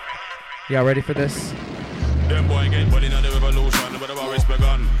Y'all ready for this? Them boy get body in the revolution, but I've always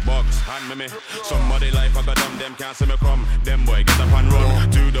begun. Box, hand me. Somebody life I got them can't see me come. Them boy get up and run.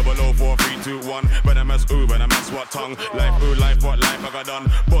 2004, 3, 2, 1. When I mess when I mess what tongue. Life, what life I got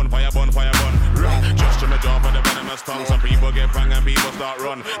done. Bonfire, bun. Just to me jaw for the venomous tongue. Some people get bang and people start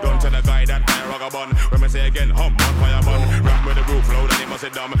run. Don't tell the guy that I rock a bun. When me say again, bonfire bun. Run with the roof low, then he must say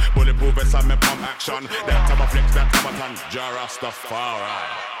dumb. Bulletproof vest and me pump action. That type of flex, that type of ton. Jara stuff,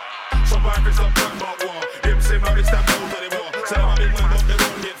 alright. Somebody piss up drunk about war. Them say Mary step out of the war. Say I'm a big man but they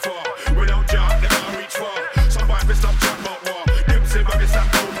won't get far. Without job they can't reach far. Somebody piss up drunk about war. Them say Mary step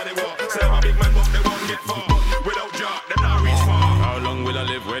out of the war. Say I'm a big man but they won't get far. Without job they can't reach far. How long will I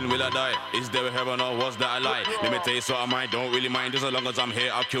live? When will I die? Is there a heaven or was that a lie? Let me tell you something I don't really mind. Just as long as I'm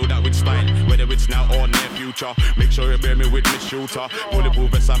here I'll kill that with style. Whether it's now or near future. Make sure you bear me with me shooter.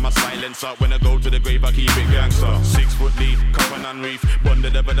 Bulletproof vest and my silencer. When I go to the grave I keep it gangster. 6 foot lead, coffin and reef. Bun the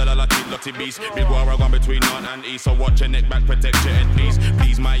devil that I like Lottie beast. Big war I gone between north and east. So watch your neck back, protect your head please.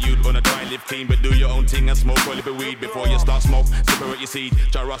 Please my youth, gonna try live clean. But do your own thing and smoke a little weed. Before you start smoke, separate your seed.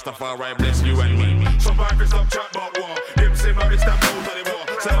 Jah Rastafari bless you and me. Somebody stop chat about war. Them say Mary step out of the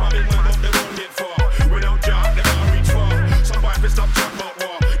war. Say I'm a big man but they won't get far. Without job they can't reach far. Somebody stop chat about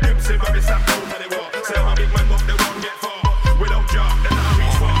war. Them say Mary step out of the war. Say I'm a big man but they won't get far. Without job they can't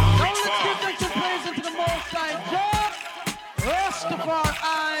reach far. Reach far. Praise into the Most High God.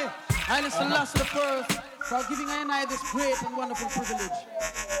 Rastafari. I listen last of the first for giving I and I this great and wonderful privilege.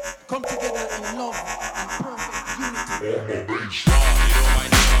 Come together in love and perfect unity.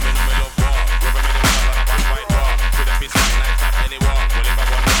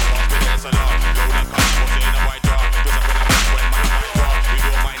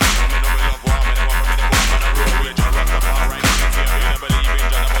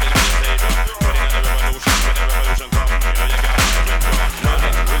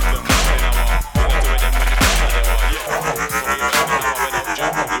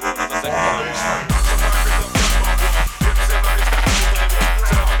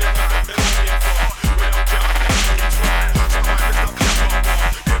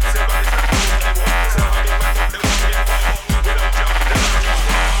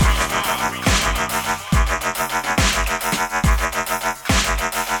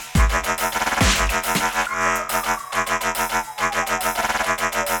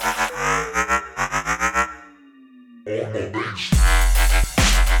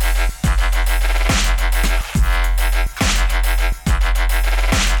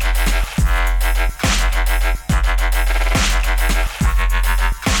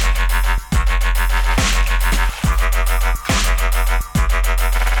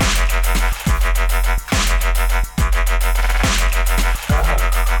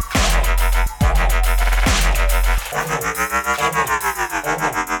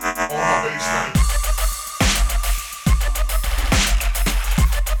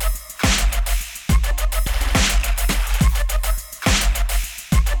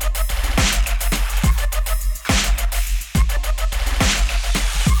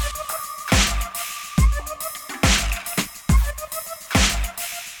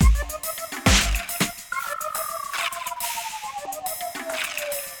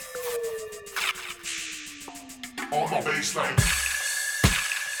 on my baseline.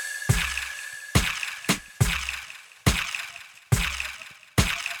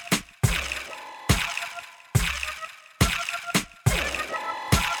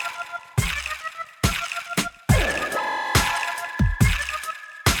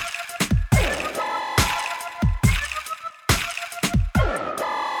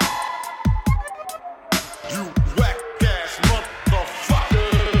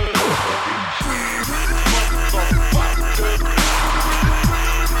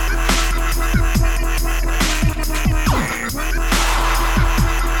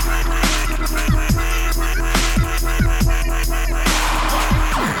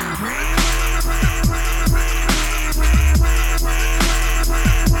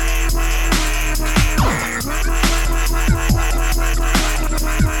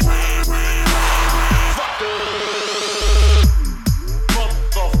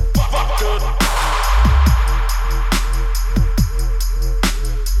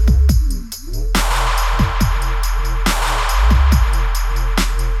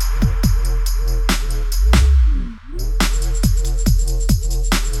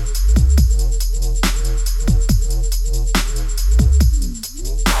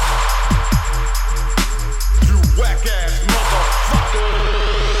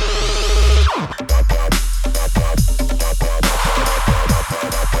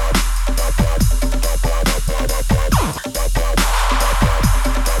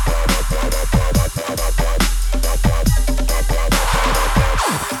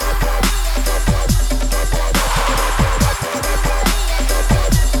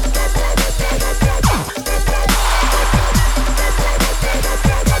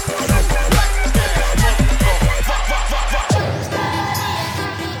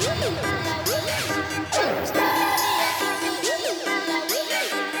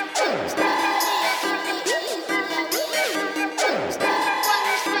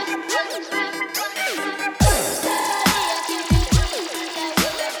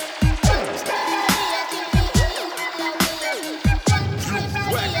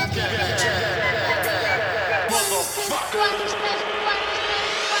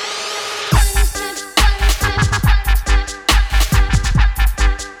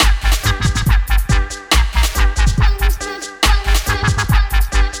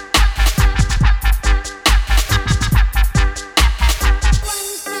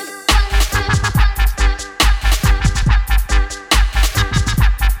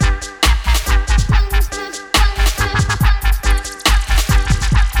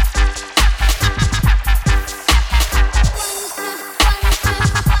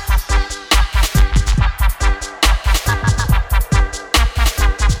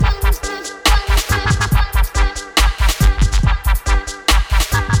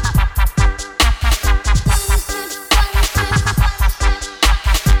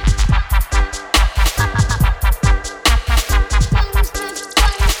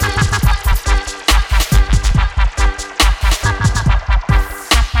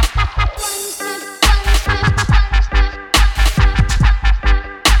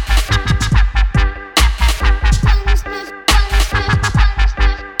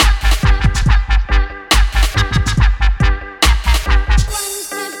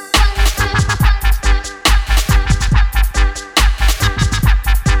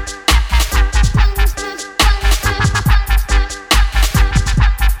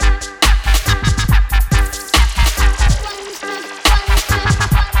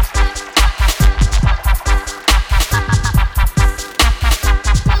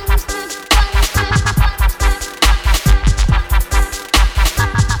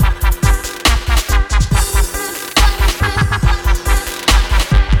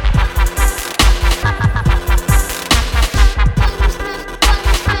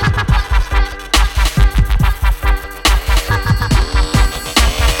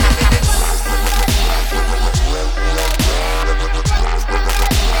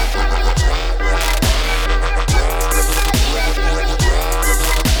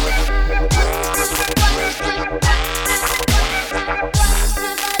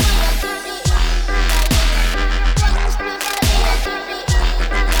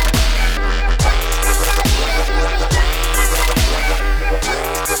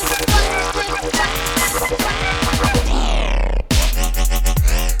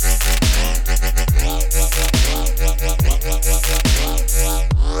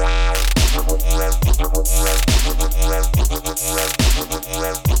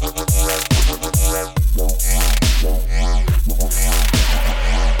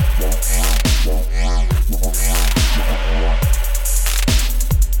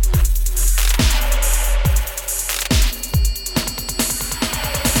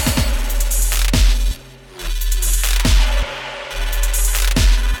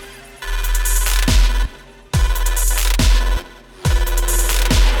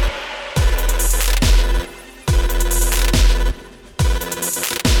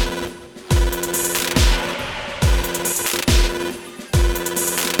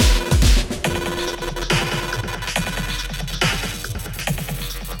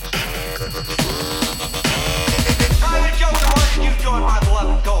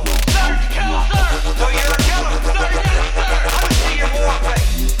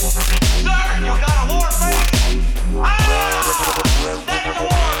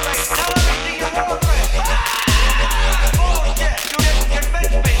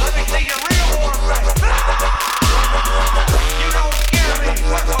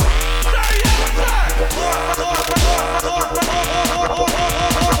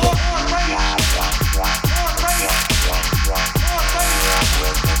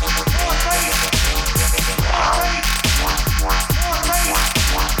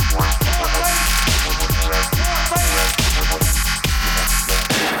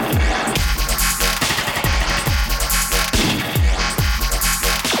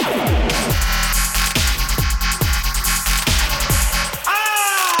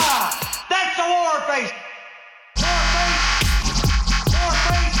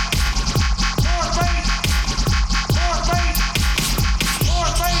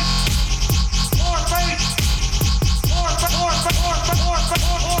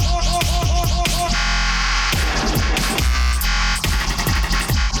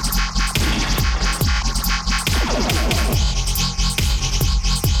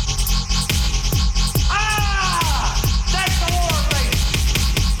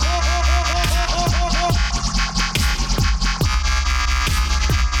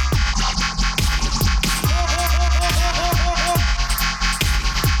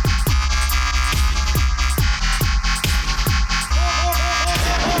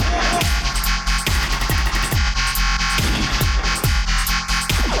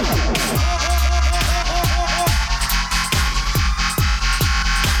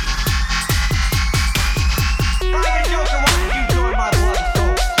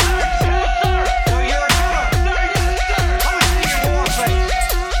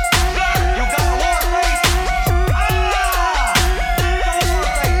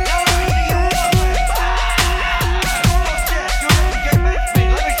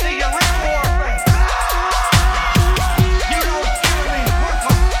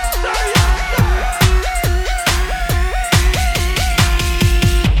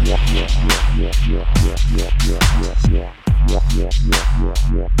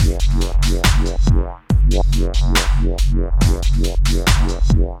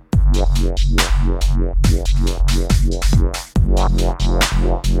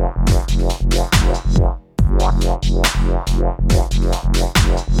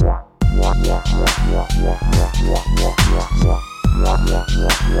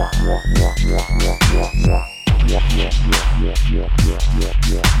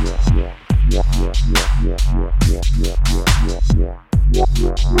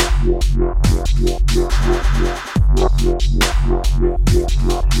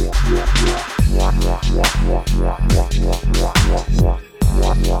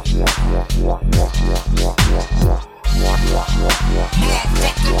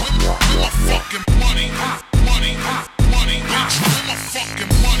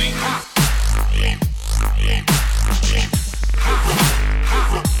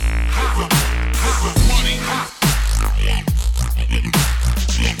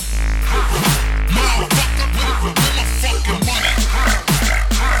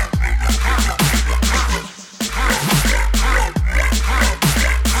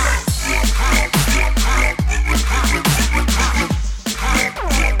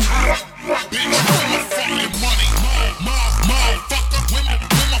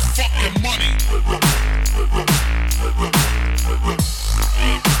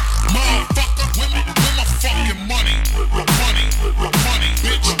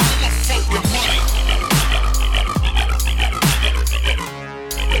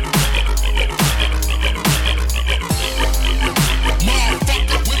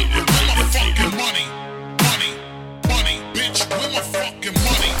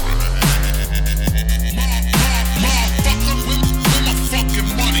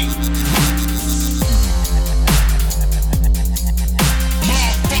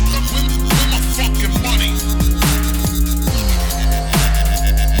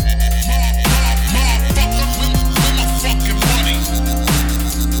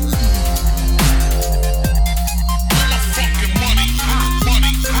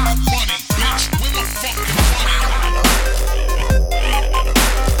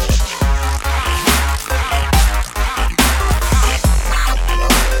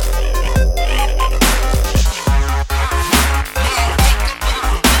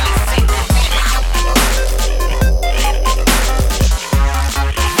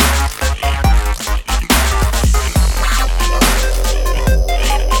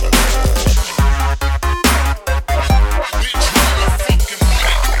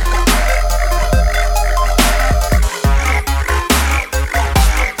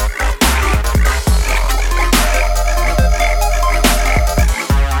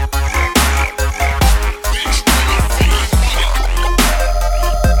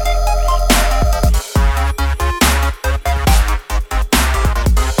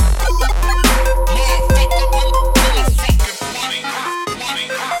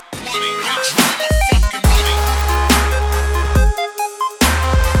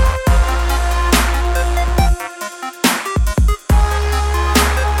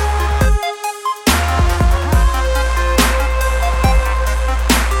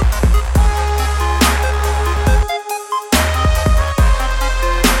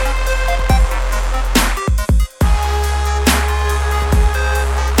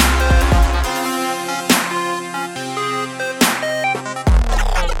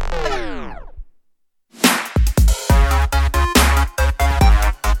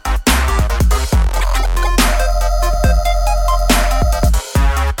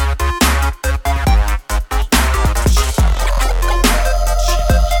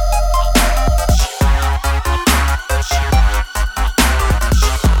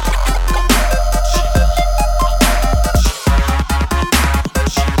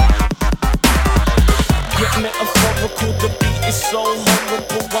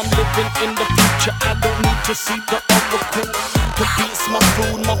 to see the oracle. The beats, my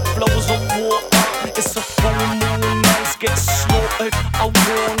food, my flows of water. It's a full moon, man's get slaughtered. I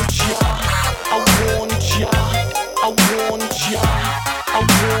warned ya, I warned ya, I warned ya, I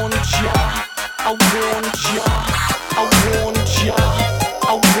warned ya, I warned ya, I warned ya,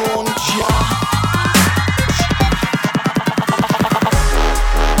 I warned ya.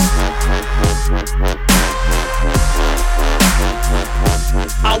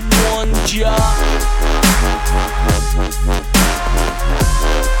 I warned ya.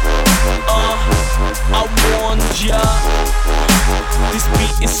 I warned ya. This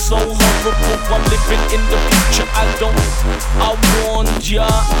beat is so horrible. I'm living in the future. I warned ya.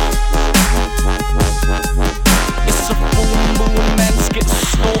 It's a full moon, man's get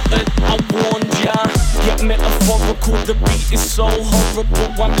slaughtered. I warned ya. Get metaphorical, the beat is so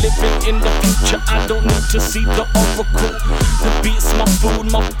horrible. I'm living in the future. I don't need to see the oracle. The beat's my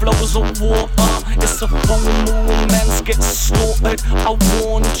food, my flows are water. It's a full moon, mans get slaughtered. I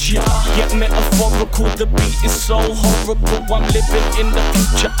warned ya. Get metaphorical, the beat is so horrible. I'm living in the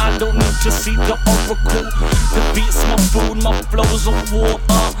future, I don't need to see the oracle. The beat's my food, my flows are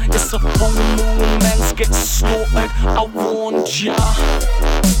water. It's a full moon, mans get slaughtered. I warned ya.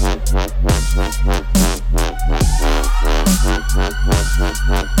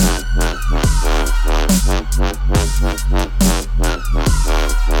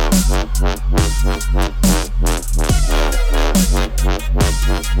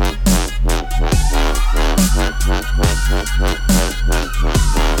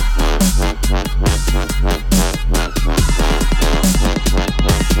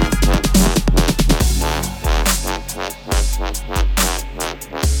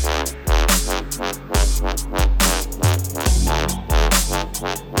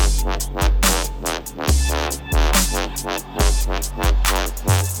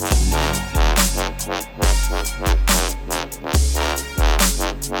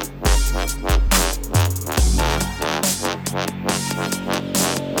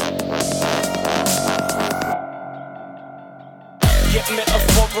 Get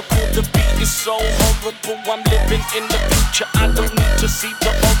metaphorical, the beat is so horrible. I'm living in the future, I don't need to see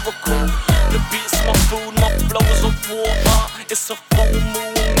the oracle. The beat's my food, my flows are water. It's a full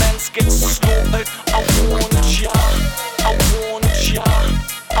moon, mans get slaughtered. I warned ya, I warned ya,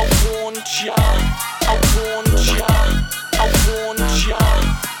 I warned ya, I warned ya, I warned ya,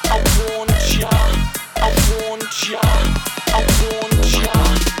 I warned ya, I warned ya, I warned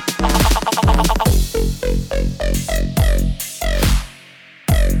ya.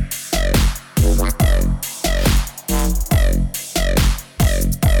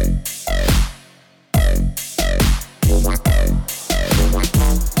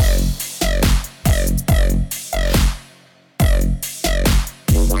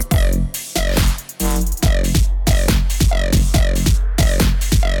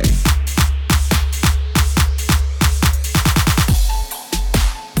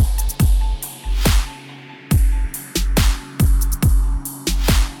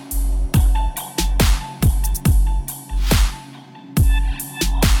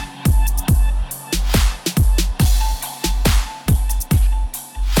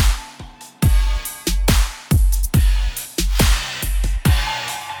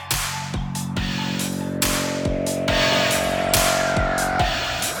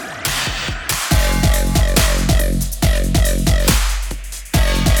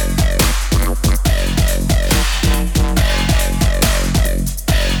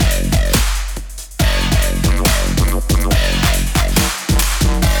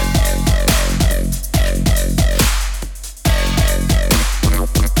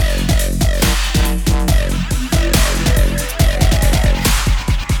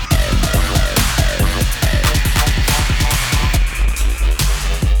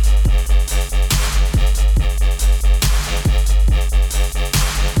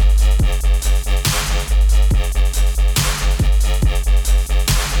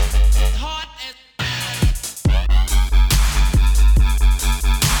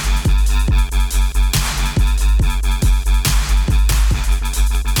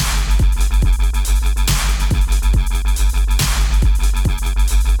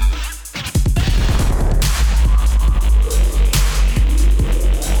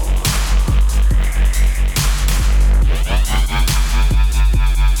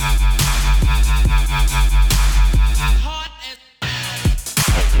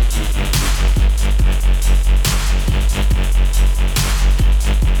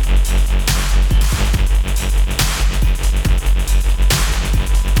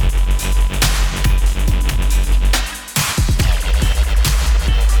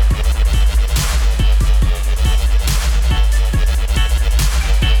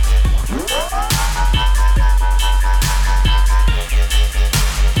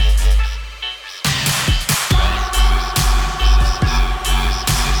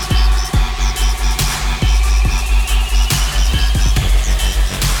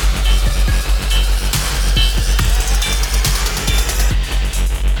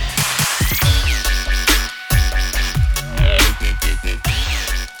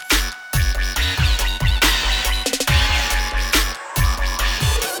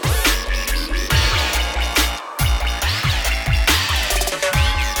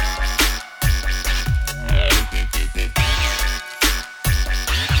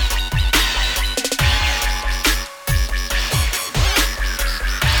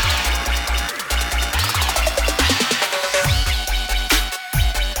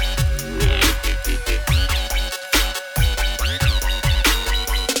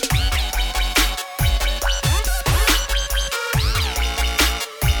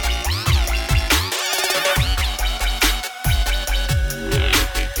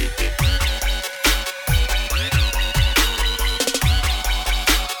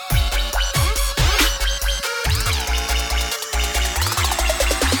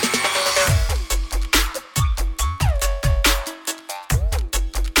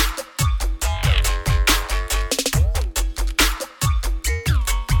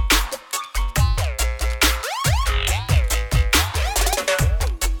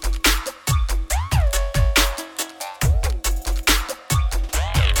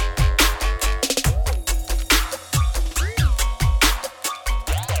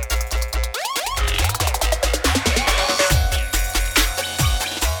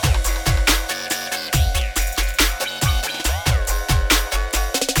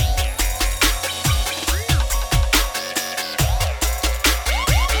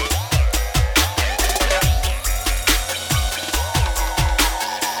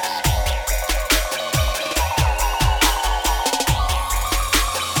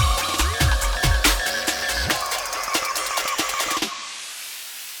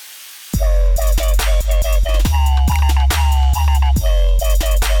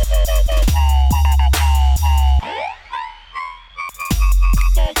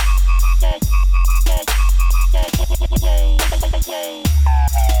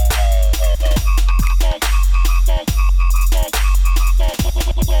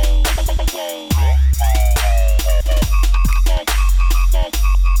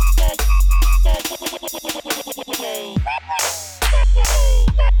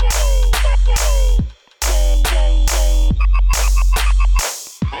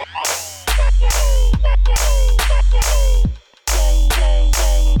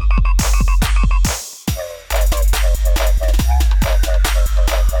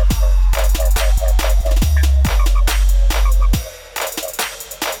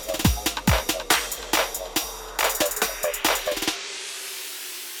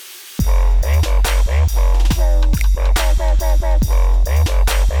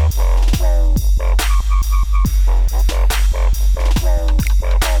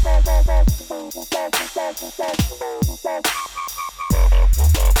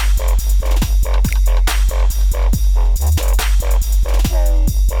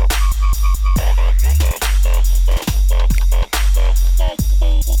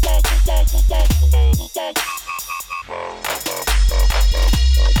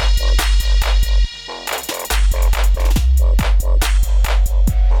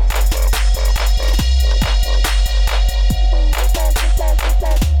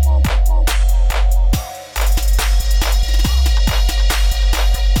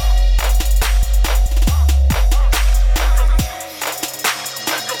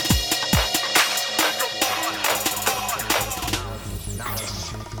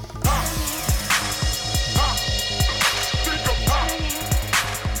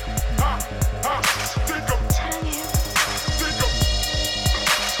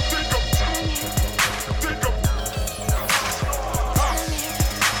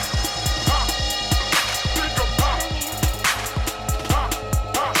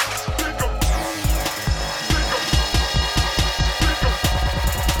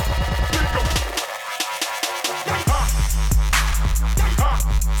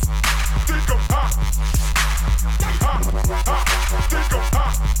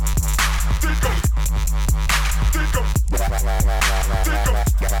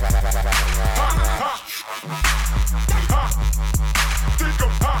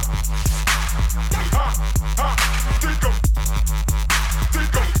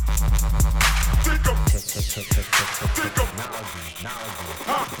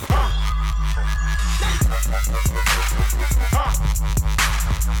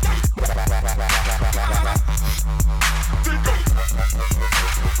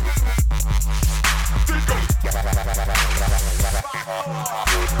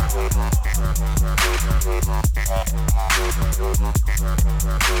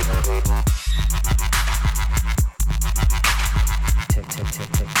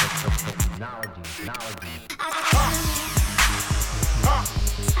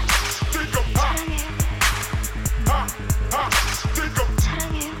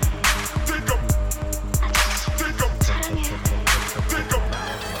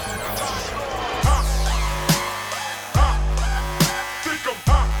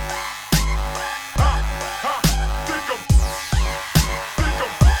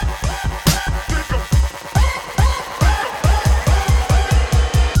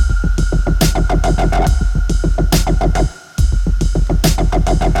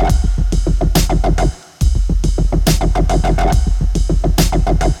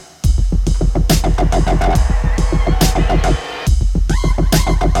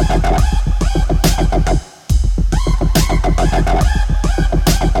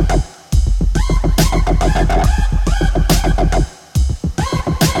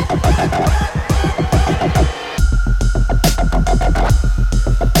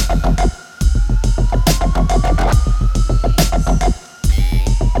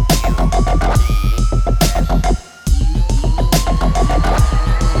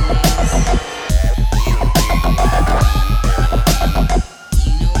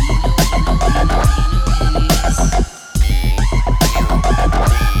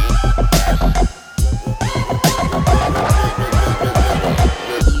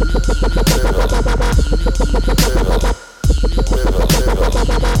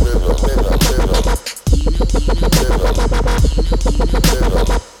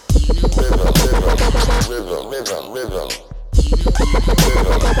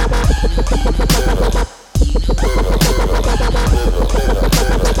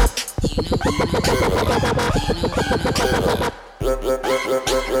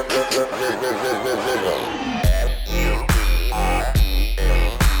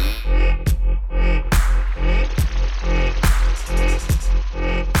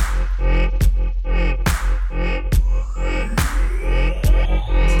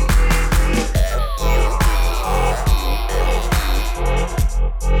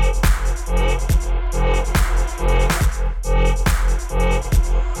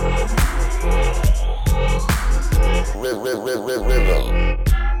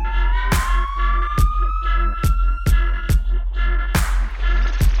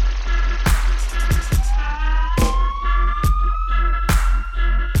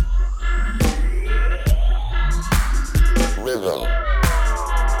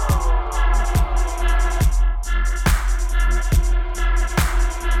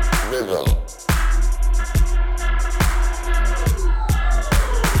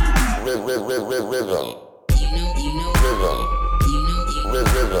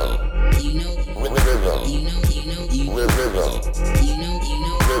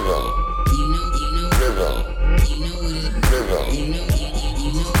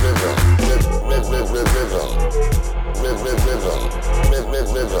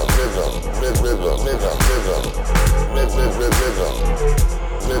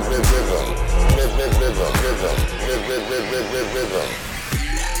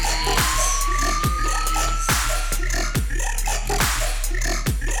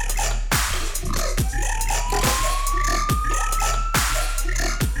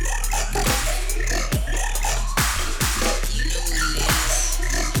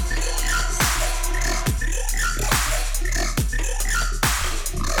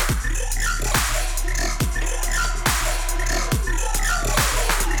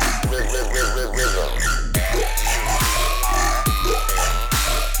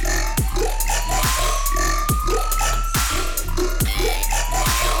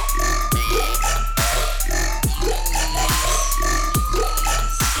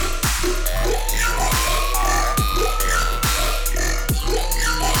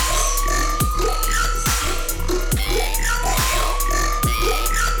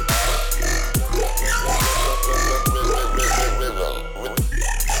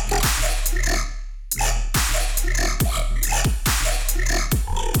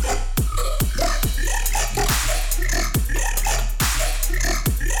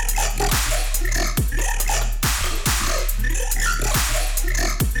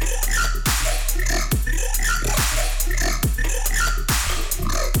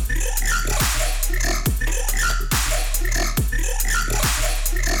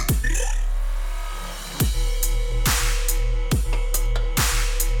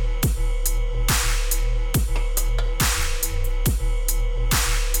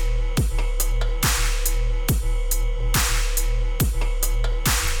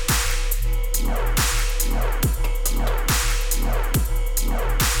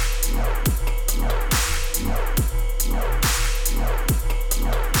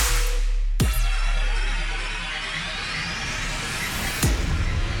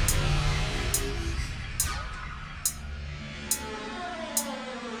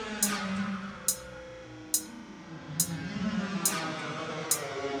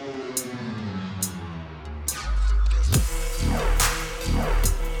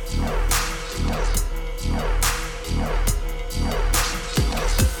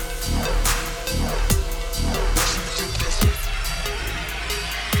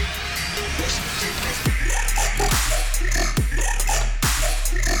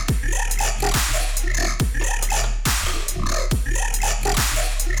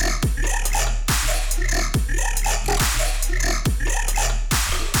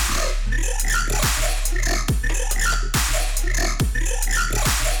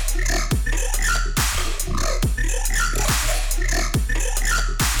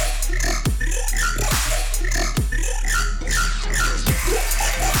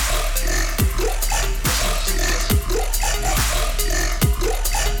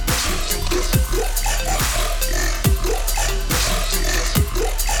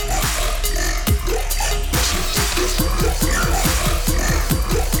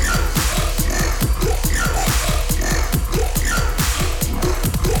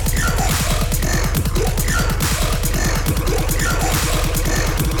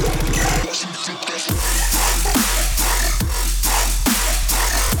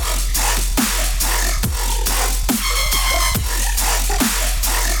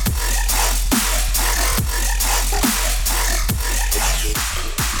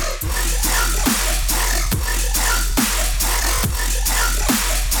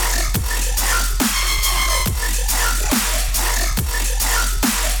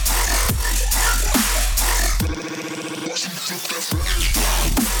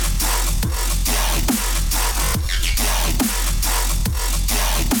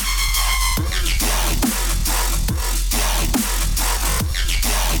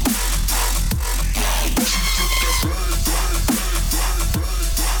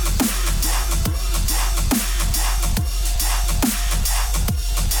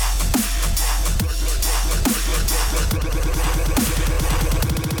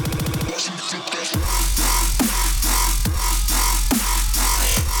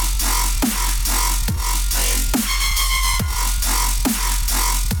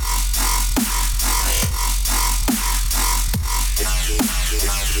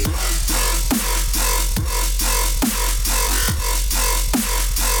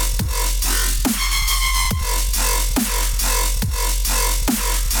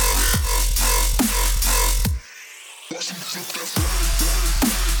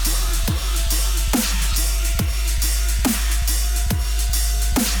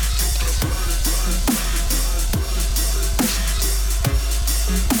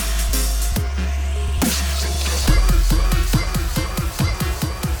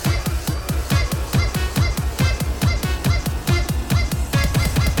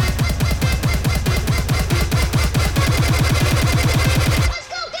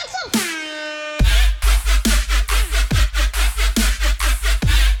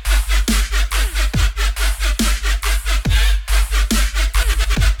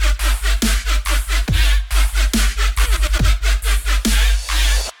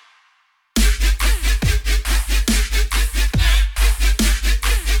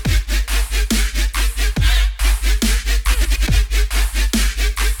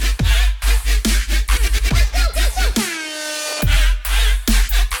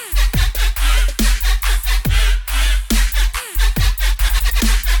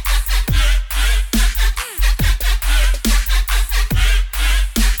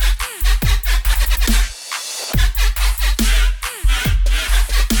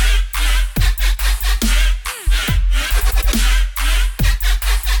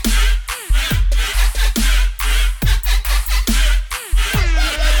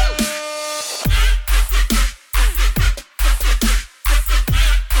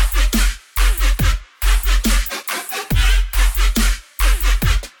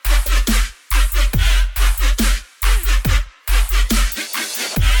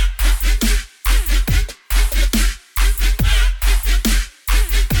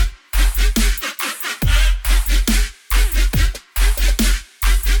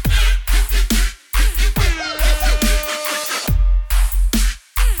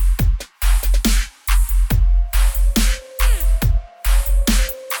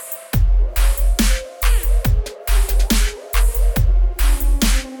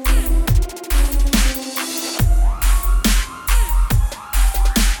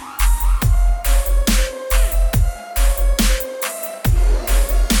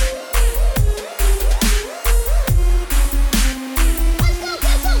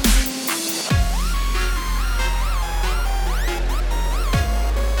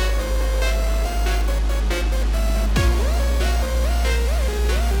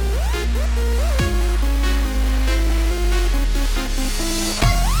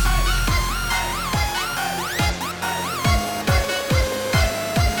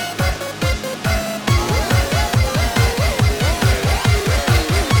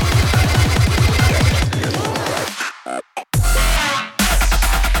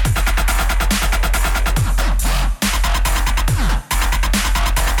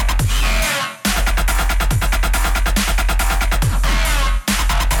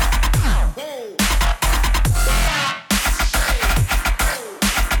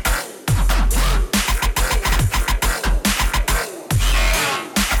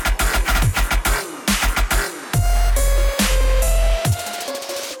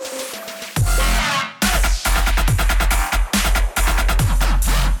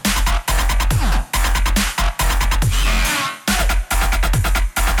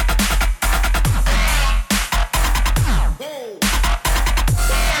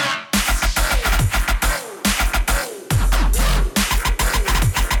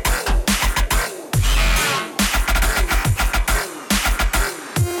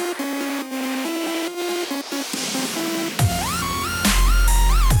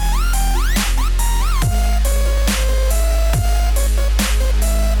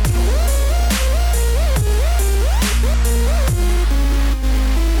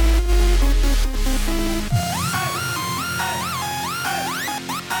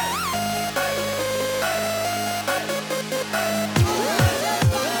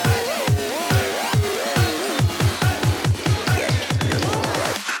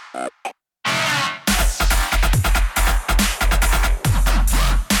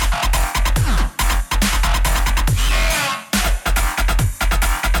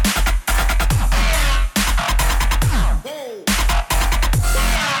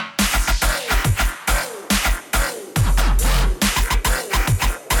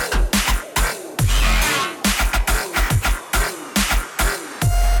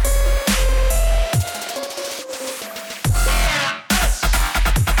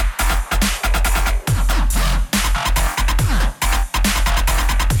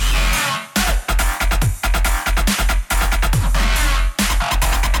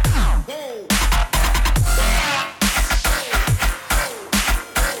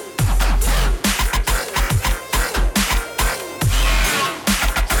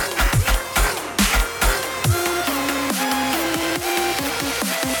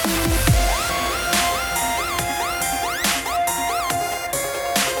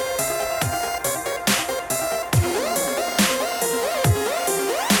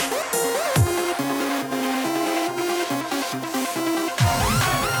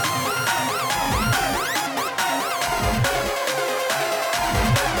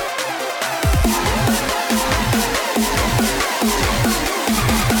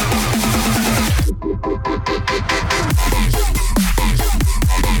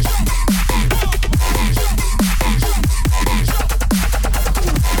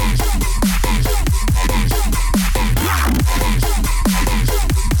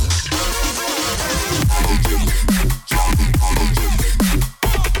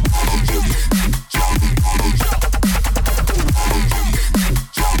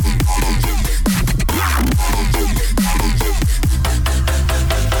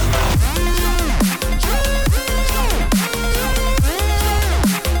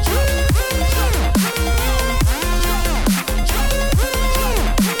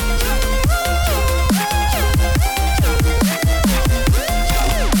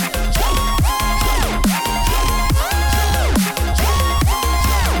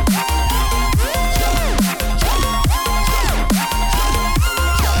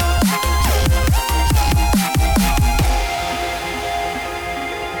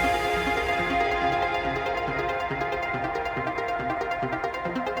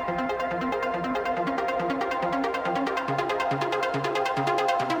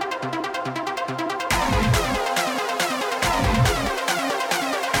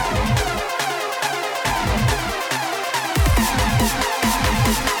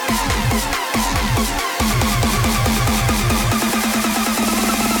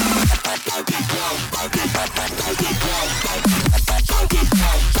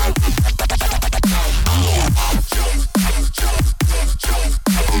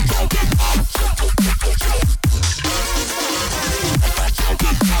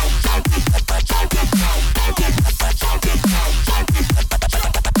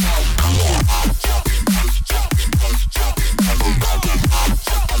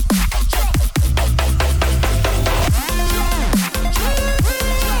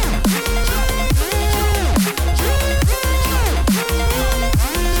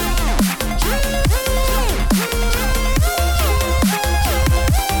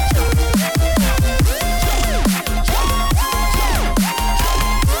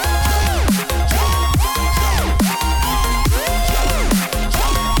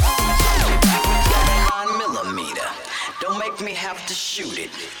 shoot it.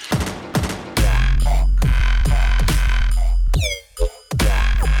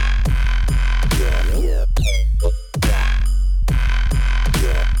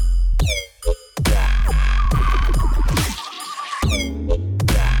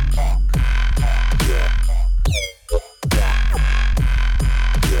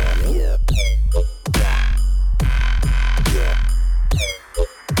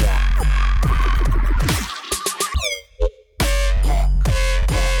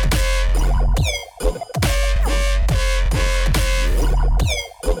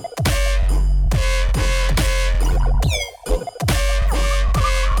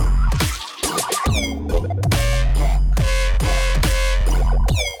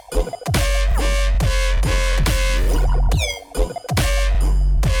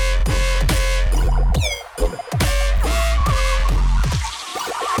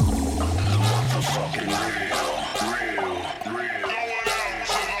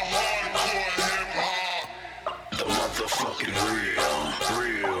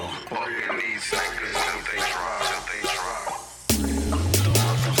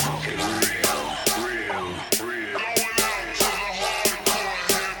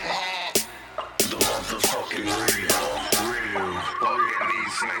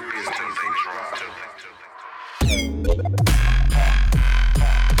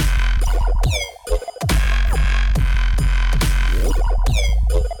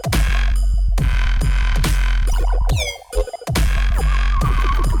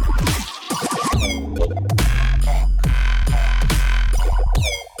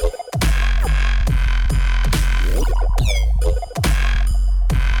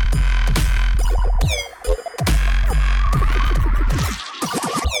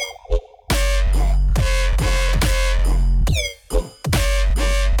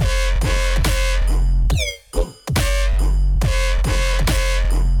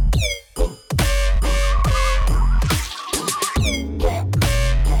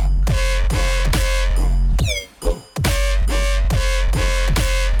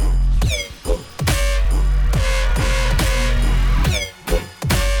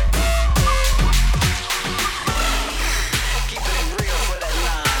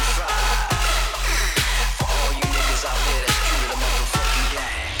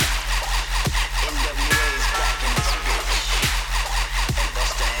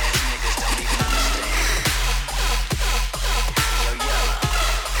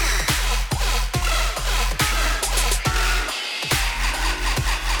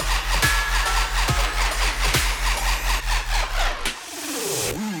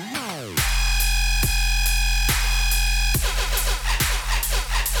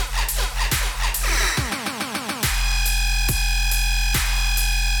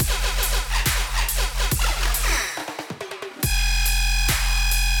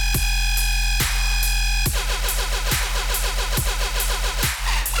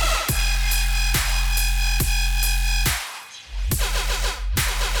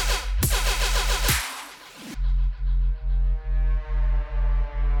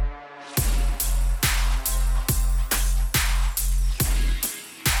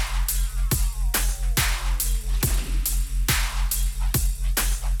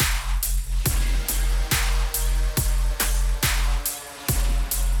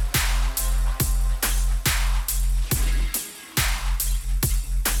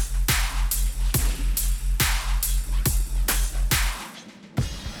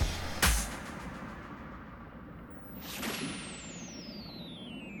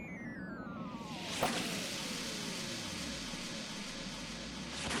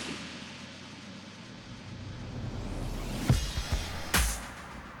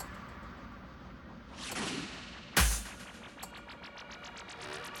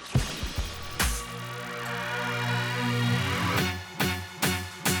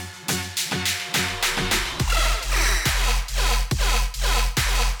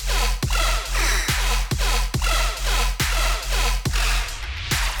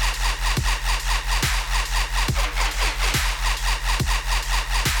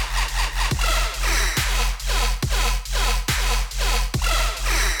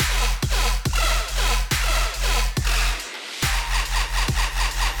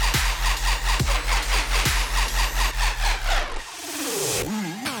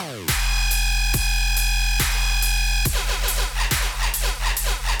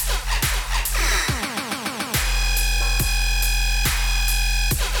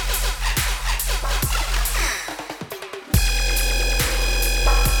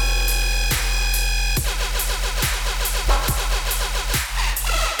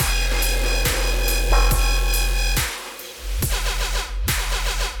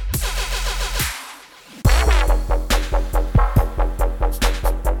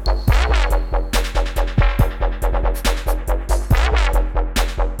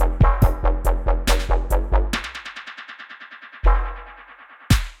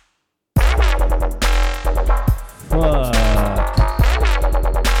 Fuck.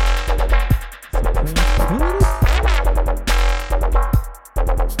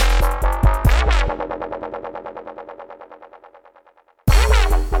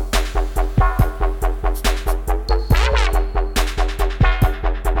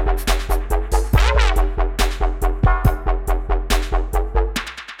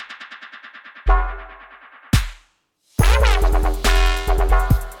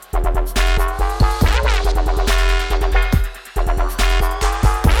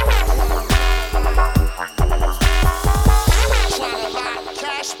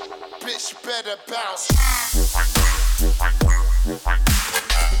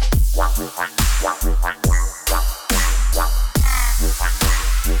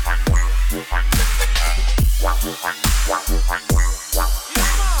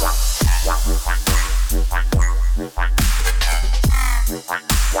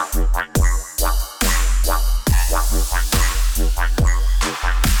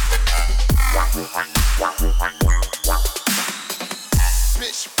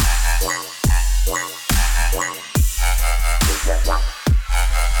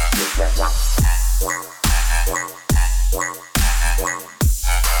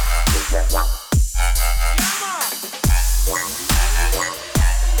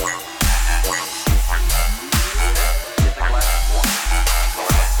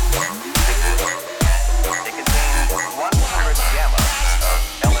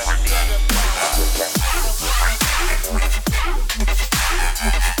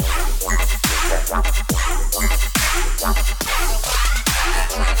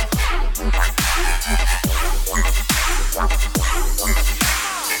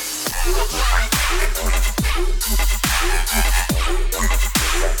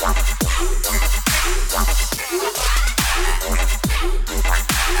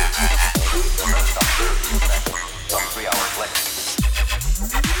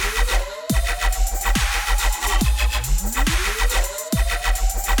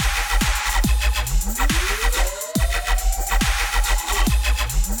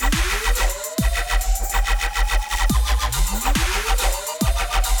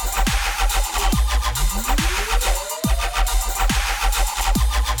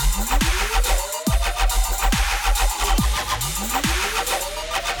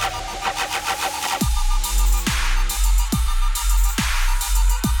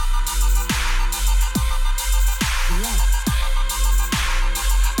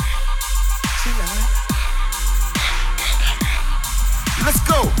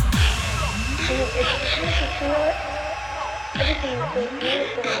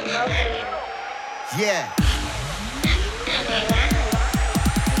 Yeah.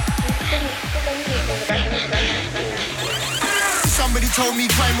 Somebody told me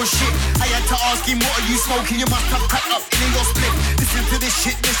crime was shit. I had to ask him, what are you smoking? You must have cut up in your split. Listen to this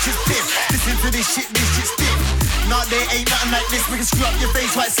shit stiff. Listen to this shit stiff. Nah, there ain't nothing like this. We can screw up your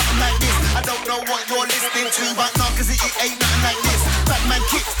face like something like this. I don't know what you're listening to, but nah, cause it ain't nothing like this. Bad man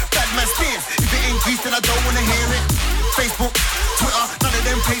kicks, bad man steers. If it ain't grease, then I don't wanna hear it. Facebook, Twitter, none of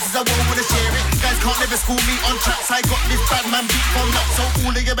them places I won't wanna share it. Guys can't never school me on tracks. I got this bad man beat from nuts. So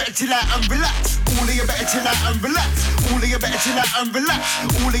all of you better chill out and relax. All of you better chill out and relax. All of you better chill out and relax.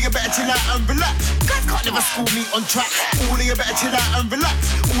 All of you better chill out and relax. Guys can't never school me on tracks. All of you better chill out and relax.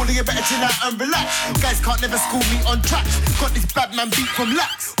 All of you better chill out and relax. Guys can't never school me on tracks. Got this bad man beat from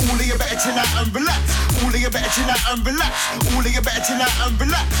lax. All of you better chill out and relax. All of you better chill out and relax. All of you better chill out and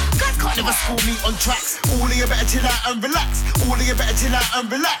relax. Guys can't never school me on tracks. All of you better chill out and relax. All of you better chill out and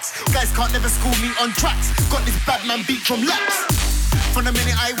relax. Guys can't never school me on tracks. Got this bad man beat from lax. From the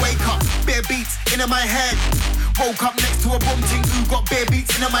minute I wake up, bare beats in my head. Woke up next to a bomb ting who got bare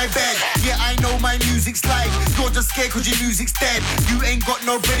beats in my bed. Yeah, I know my music's live. You're just scared cause your music's dead. You ain't got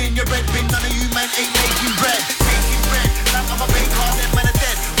no bread in your bread bin. None of you man ain't making bread. Making bread, like I'm a baker, them man are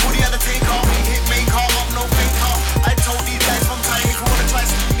dead. All the other taker, me hit maker, I'm no faker. I told these guys from time, if you wanna try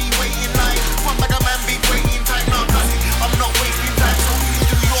to see me wait in line, one bag of man be waiting time now, cause I'm not wasting time. So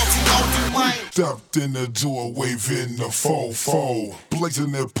you do your thing, I'll do mine. Stepped in the door, waving the fofo.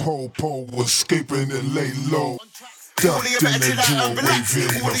 Blazing their po-po, escaping and lay low. Stepped in the door, waving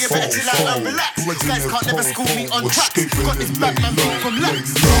the fofo. Blazing their po-po, escaping and lay low.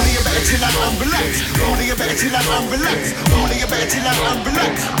 All of you better chill out and relax. All of you better chill out and relax. All of you better chill out and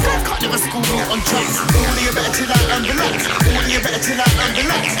relax. Guys can't never school me on tracks. All of you better chill out and relax. All of you better chill out and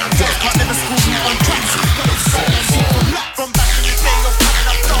relax. Guys can't never school me on tracks. Got this fat man beat from lax. From back in the day of putting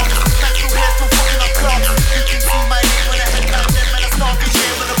up dogs. Back to here to fucking up clubs. You can see my name when I head down. Them men are starting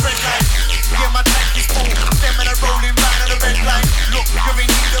here with a red line. Yeah, my tank is full. Them men are rolling round on the red line. Look, you're in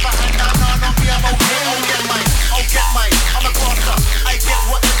need of a hand now. Nah, not me, I'm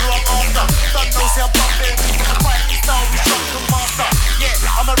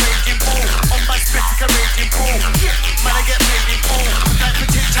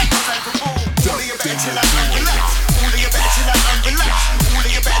chill out and relax. All of you better chill out and relax. All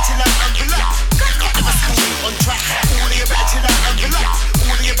of you better chill out and relax. Can't never school me on track. All of you better chill out and relax. All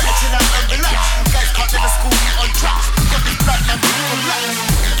of you better chill out and relax. You guys can't never school me on track. Got this black man to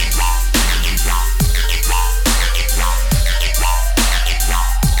relax.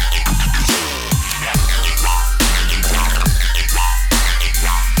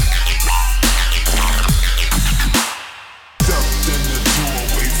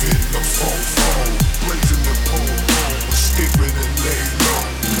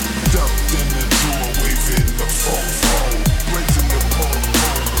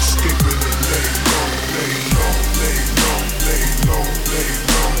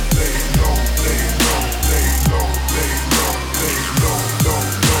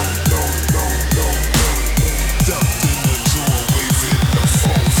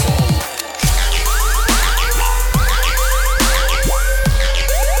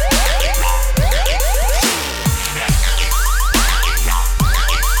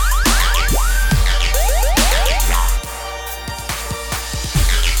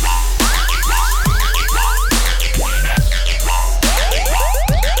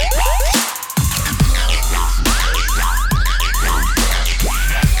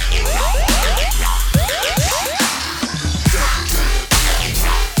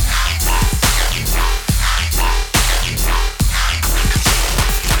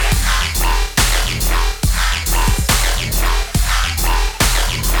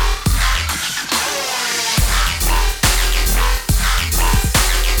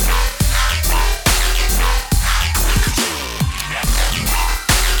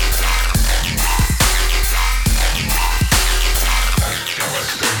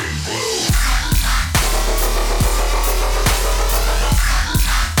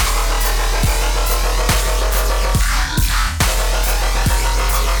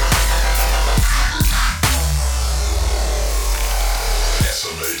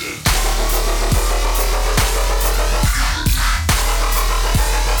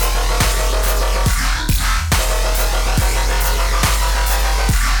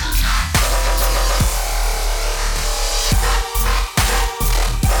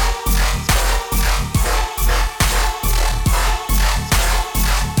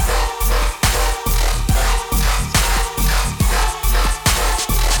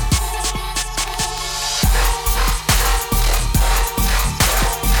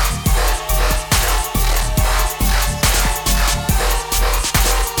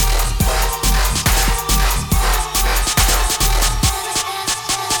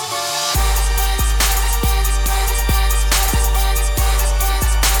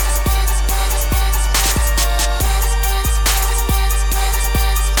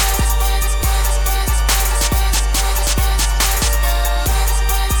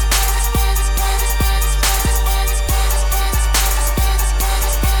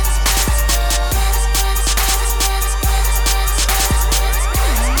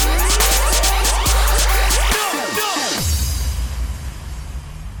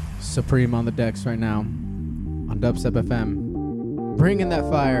 Supreme on the decks right now on Dubstep FM. Bringing that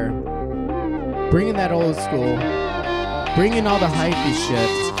fire. Bringing that old school. Bringing all the hypey shit.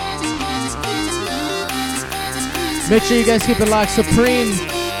 Make sure you guys keep it locked. Supreme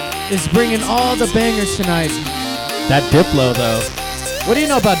is bringing all the bangers tonight. That Diplo, though. What do you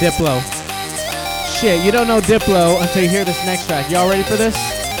know about Diplo? Shit, you don't know Diplo until you hear this next track. Y'all ready for this?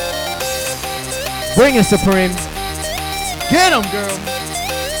 Bring it, Supreme. Get him, girl.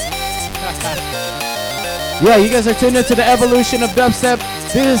 Yeah, you guys are tuned into the evolution of dubstep.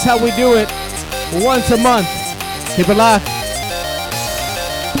 This is how we do it once a month. Keep it locked.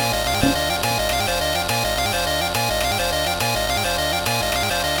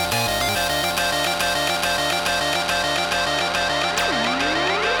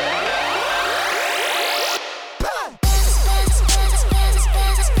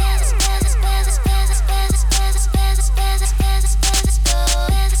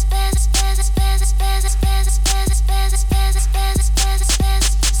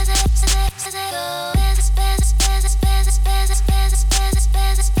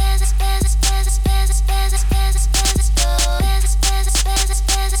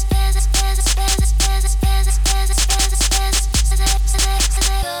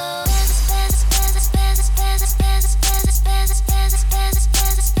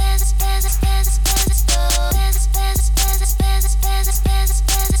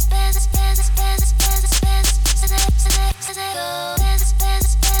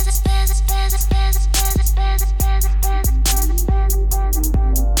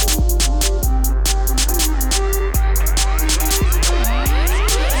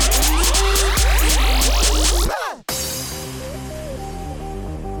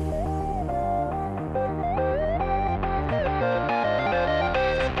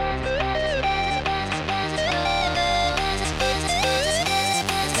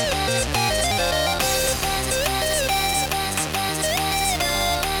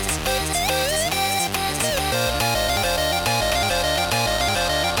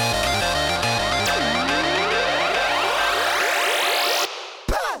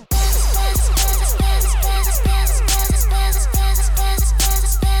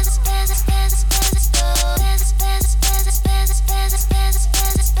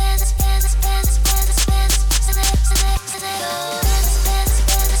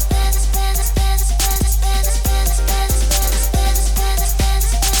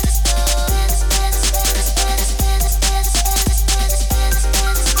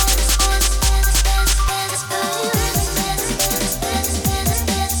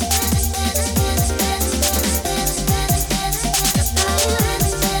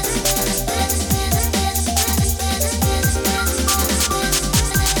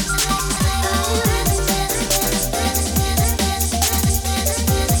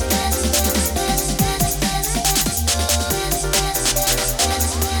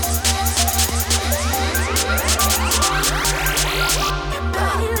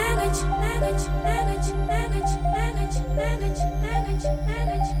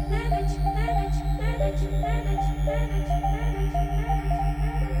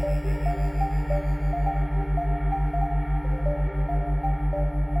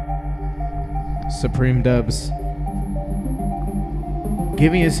 Supreme Dubs.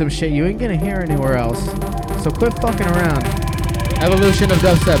 Giving you some shit you ain't gonna hear anywhere else. So quit fucking around. Evolution of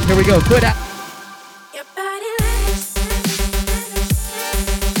Dubstep. Here we go. Quit out.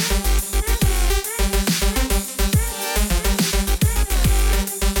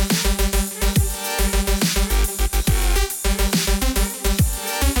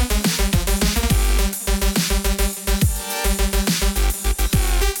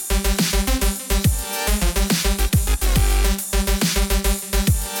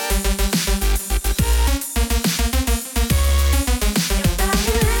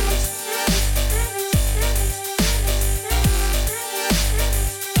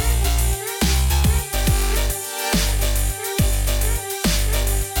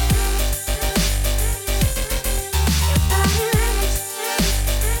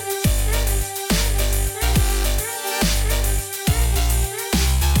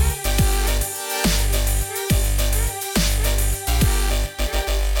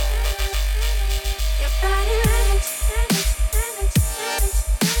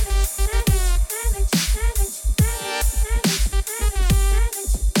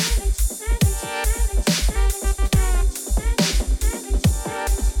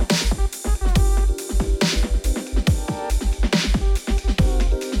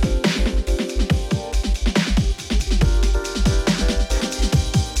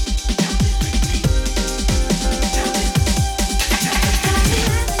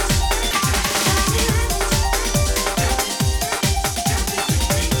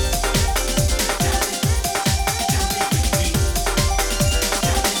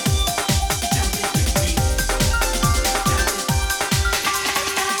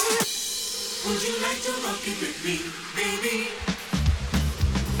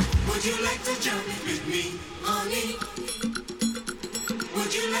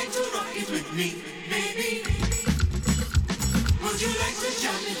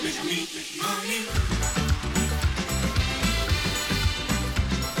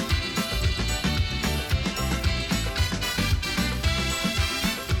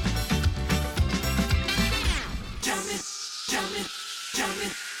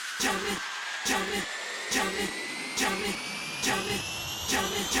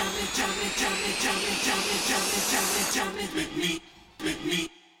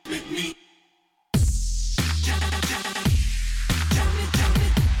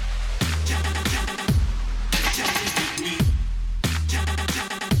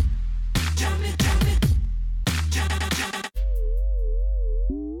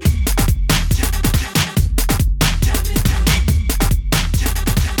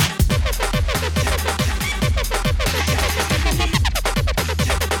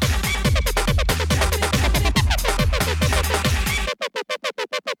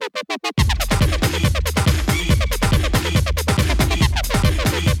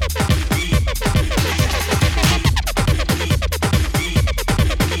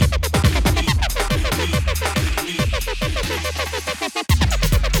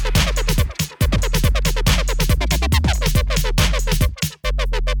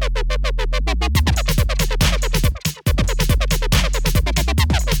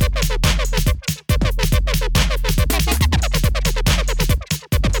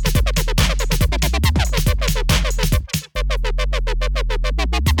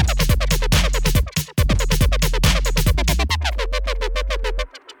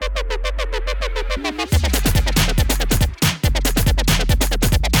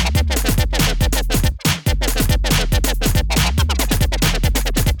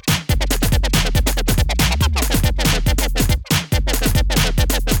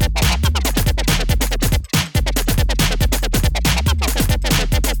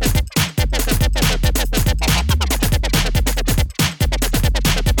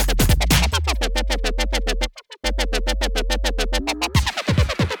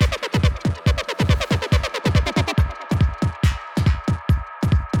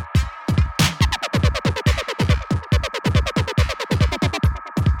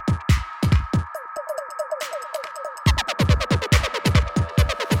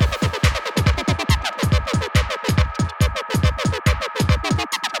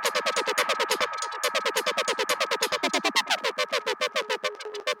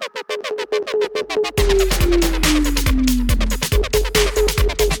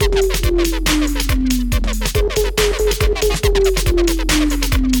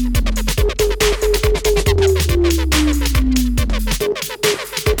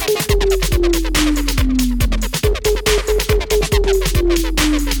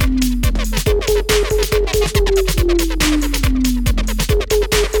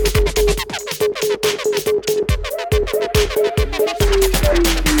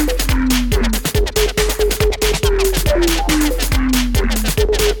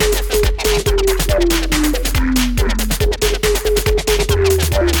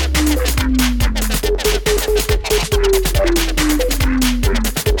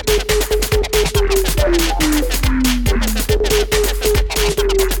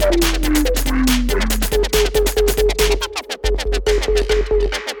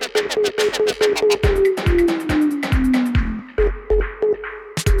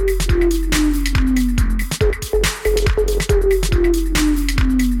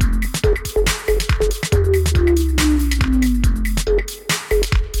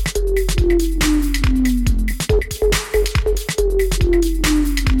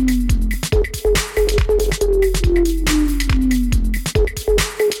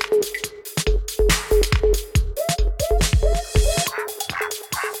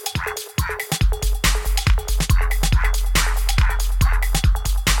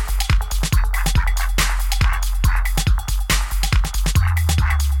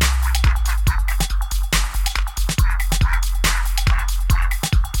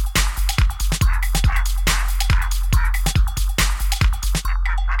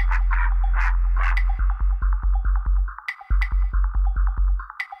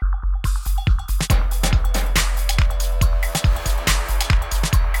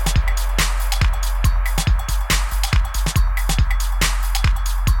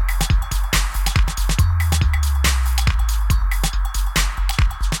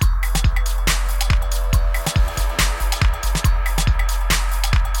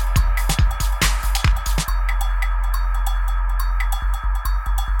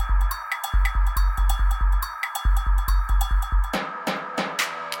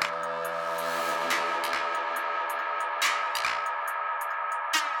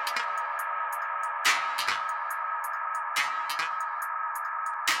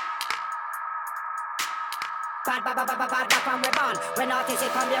 Bad bad bad bad bad bad from we born. When artists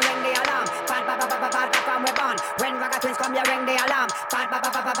come, you ring the alarm. Bad bad bad bad bad bad from we born. When ragga twins come, you ring the alarm. Bad bad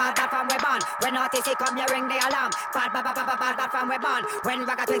bad bad bad bad from we born. When artists come, you ring the alarm. Bad bad bad bad bad bad from we born. When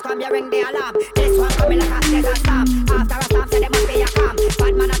ragga twins come, you ring the alarm. This one coming like a desert storm. After a storm, say there must be a calm.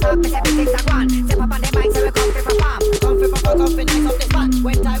 Bad man attack, me say everything's a gone. Step up on the mic, say we come free for farm. Come free for fun, come free nice up the spot.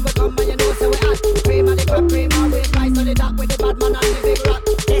 When time we come, and you know, say we hot. Cream of the crop, cream always rise to the top with the bad man and the big rock.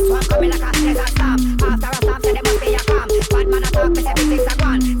 This one coming like a desert storm. After a storm, say there must be a calm. Bad man attack, me say everything's a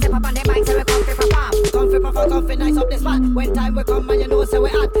gone. Step up on the mic, say we come free for farm. Come free for fun, come free nice up the spot. When time we come, and you know, say we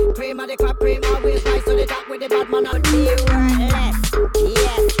hot. Cream of the crop, cream always rise to the top with the bad man and the big rock.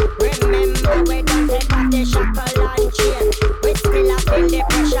 Yes, remember we don't take off the shackle and chain. We still a feel the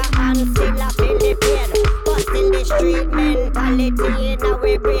pressure and still a feel the pain. But still the street mentality in our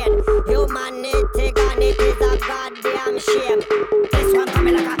brain. Humanity gone, it is a goddamn shame. This one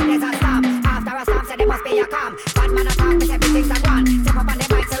coming like a desert storm. After a storm, say there must be a calm. Bad man attack, me say everything's a gone. Step up on the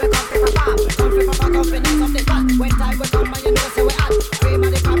mic, say we come free for farm. Come free for fun, come free nice up the spot. When time we come, and you know, say we hot. Cream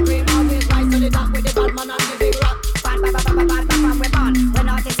of the crop, cream always rise to the top with the bad man and the big rock. Bad bad bad bad bad bad from we born. When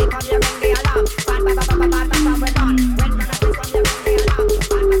artists come, you ring the alarm. Bad bad bad bad bad bad from we born. When artists come, you ring the alarm.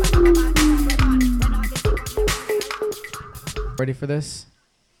 Bad bad bad bad bad from we born. When artists come, you ring the alarm. Ready for this?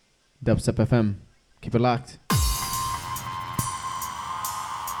 Dubstep FM. Keep it locked.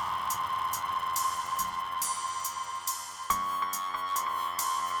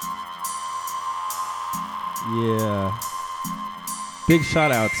 Yeah. Big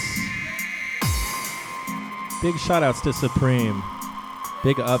shout outs. Big shout outs to Supreme.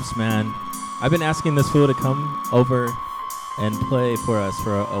 Big ups, man. I've been asking this fool to come over and play for us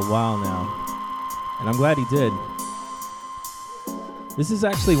for a while now. And I'm glad he did. This is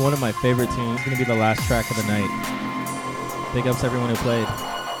actually one of my favorite tunes. It's going to be the last track of the night. Big ups everyone who played.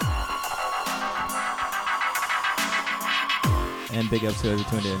 And big ups to whoever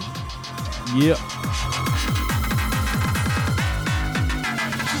tuned in. Yeah.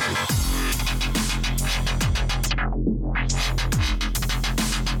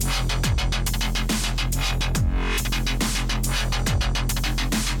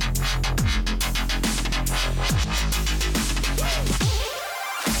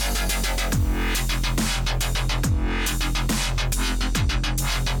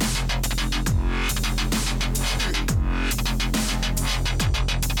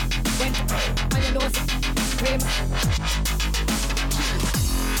 When and you know, scream.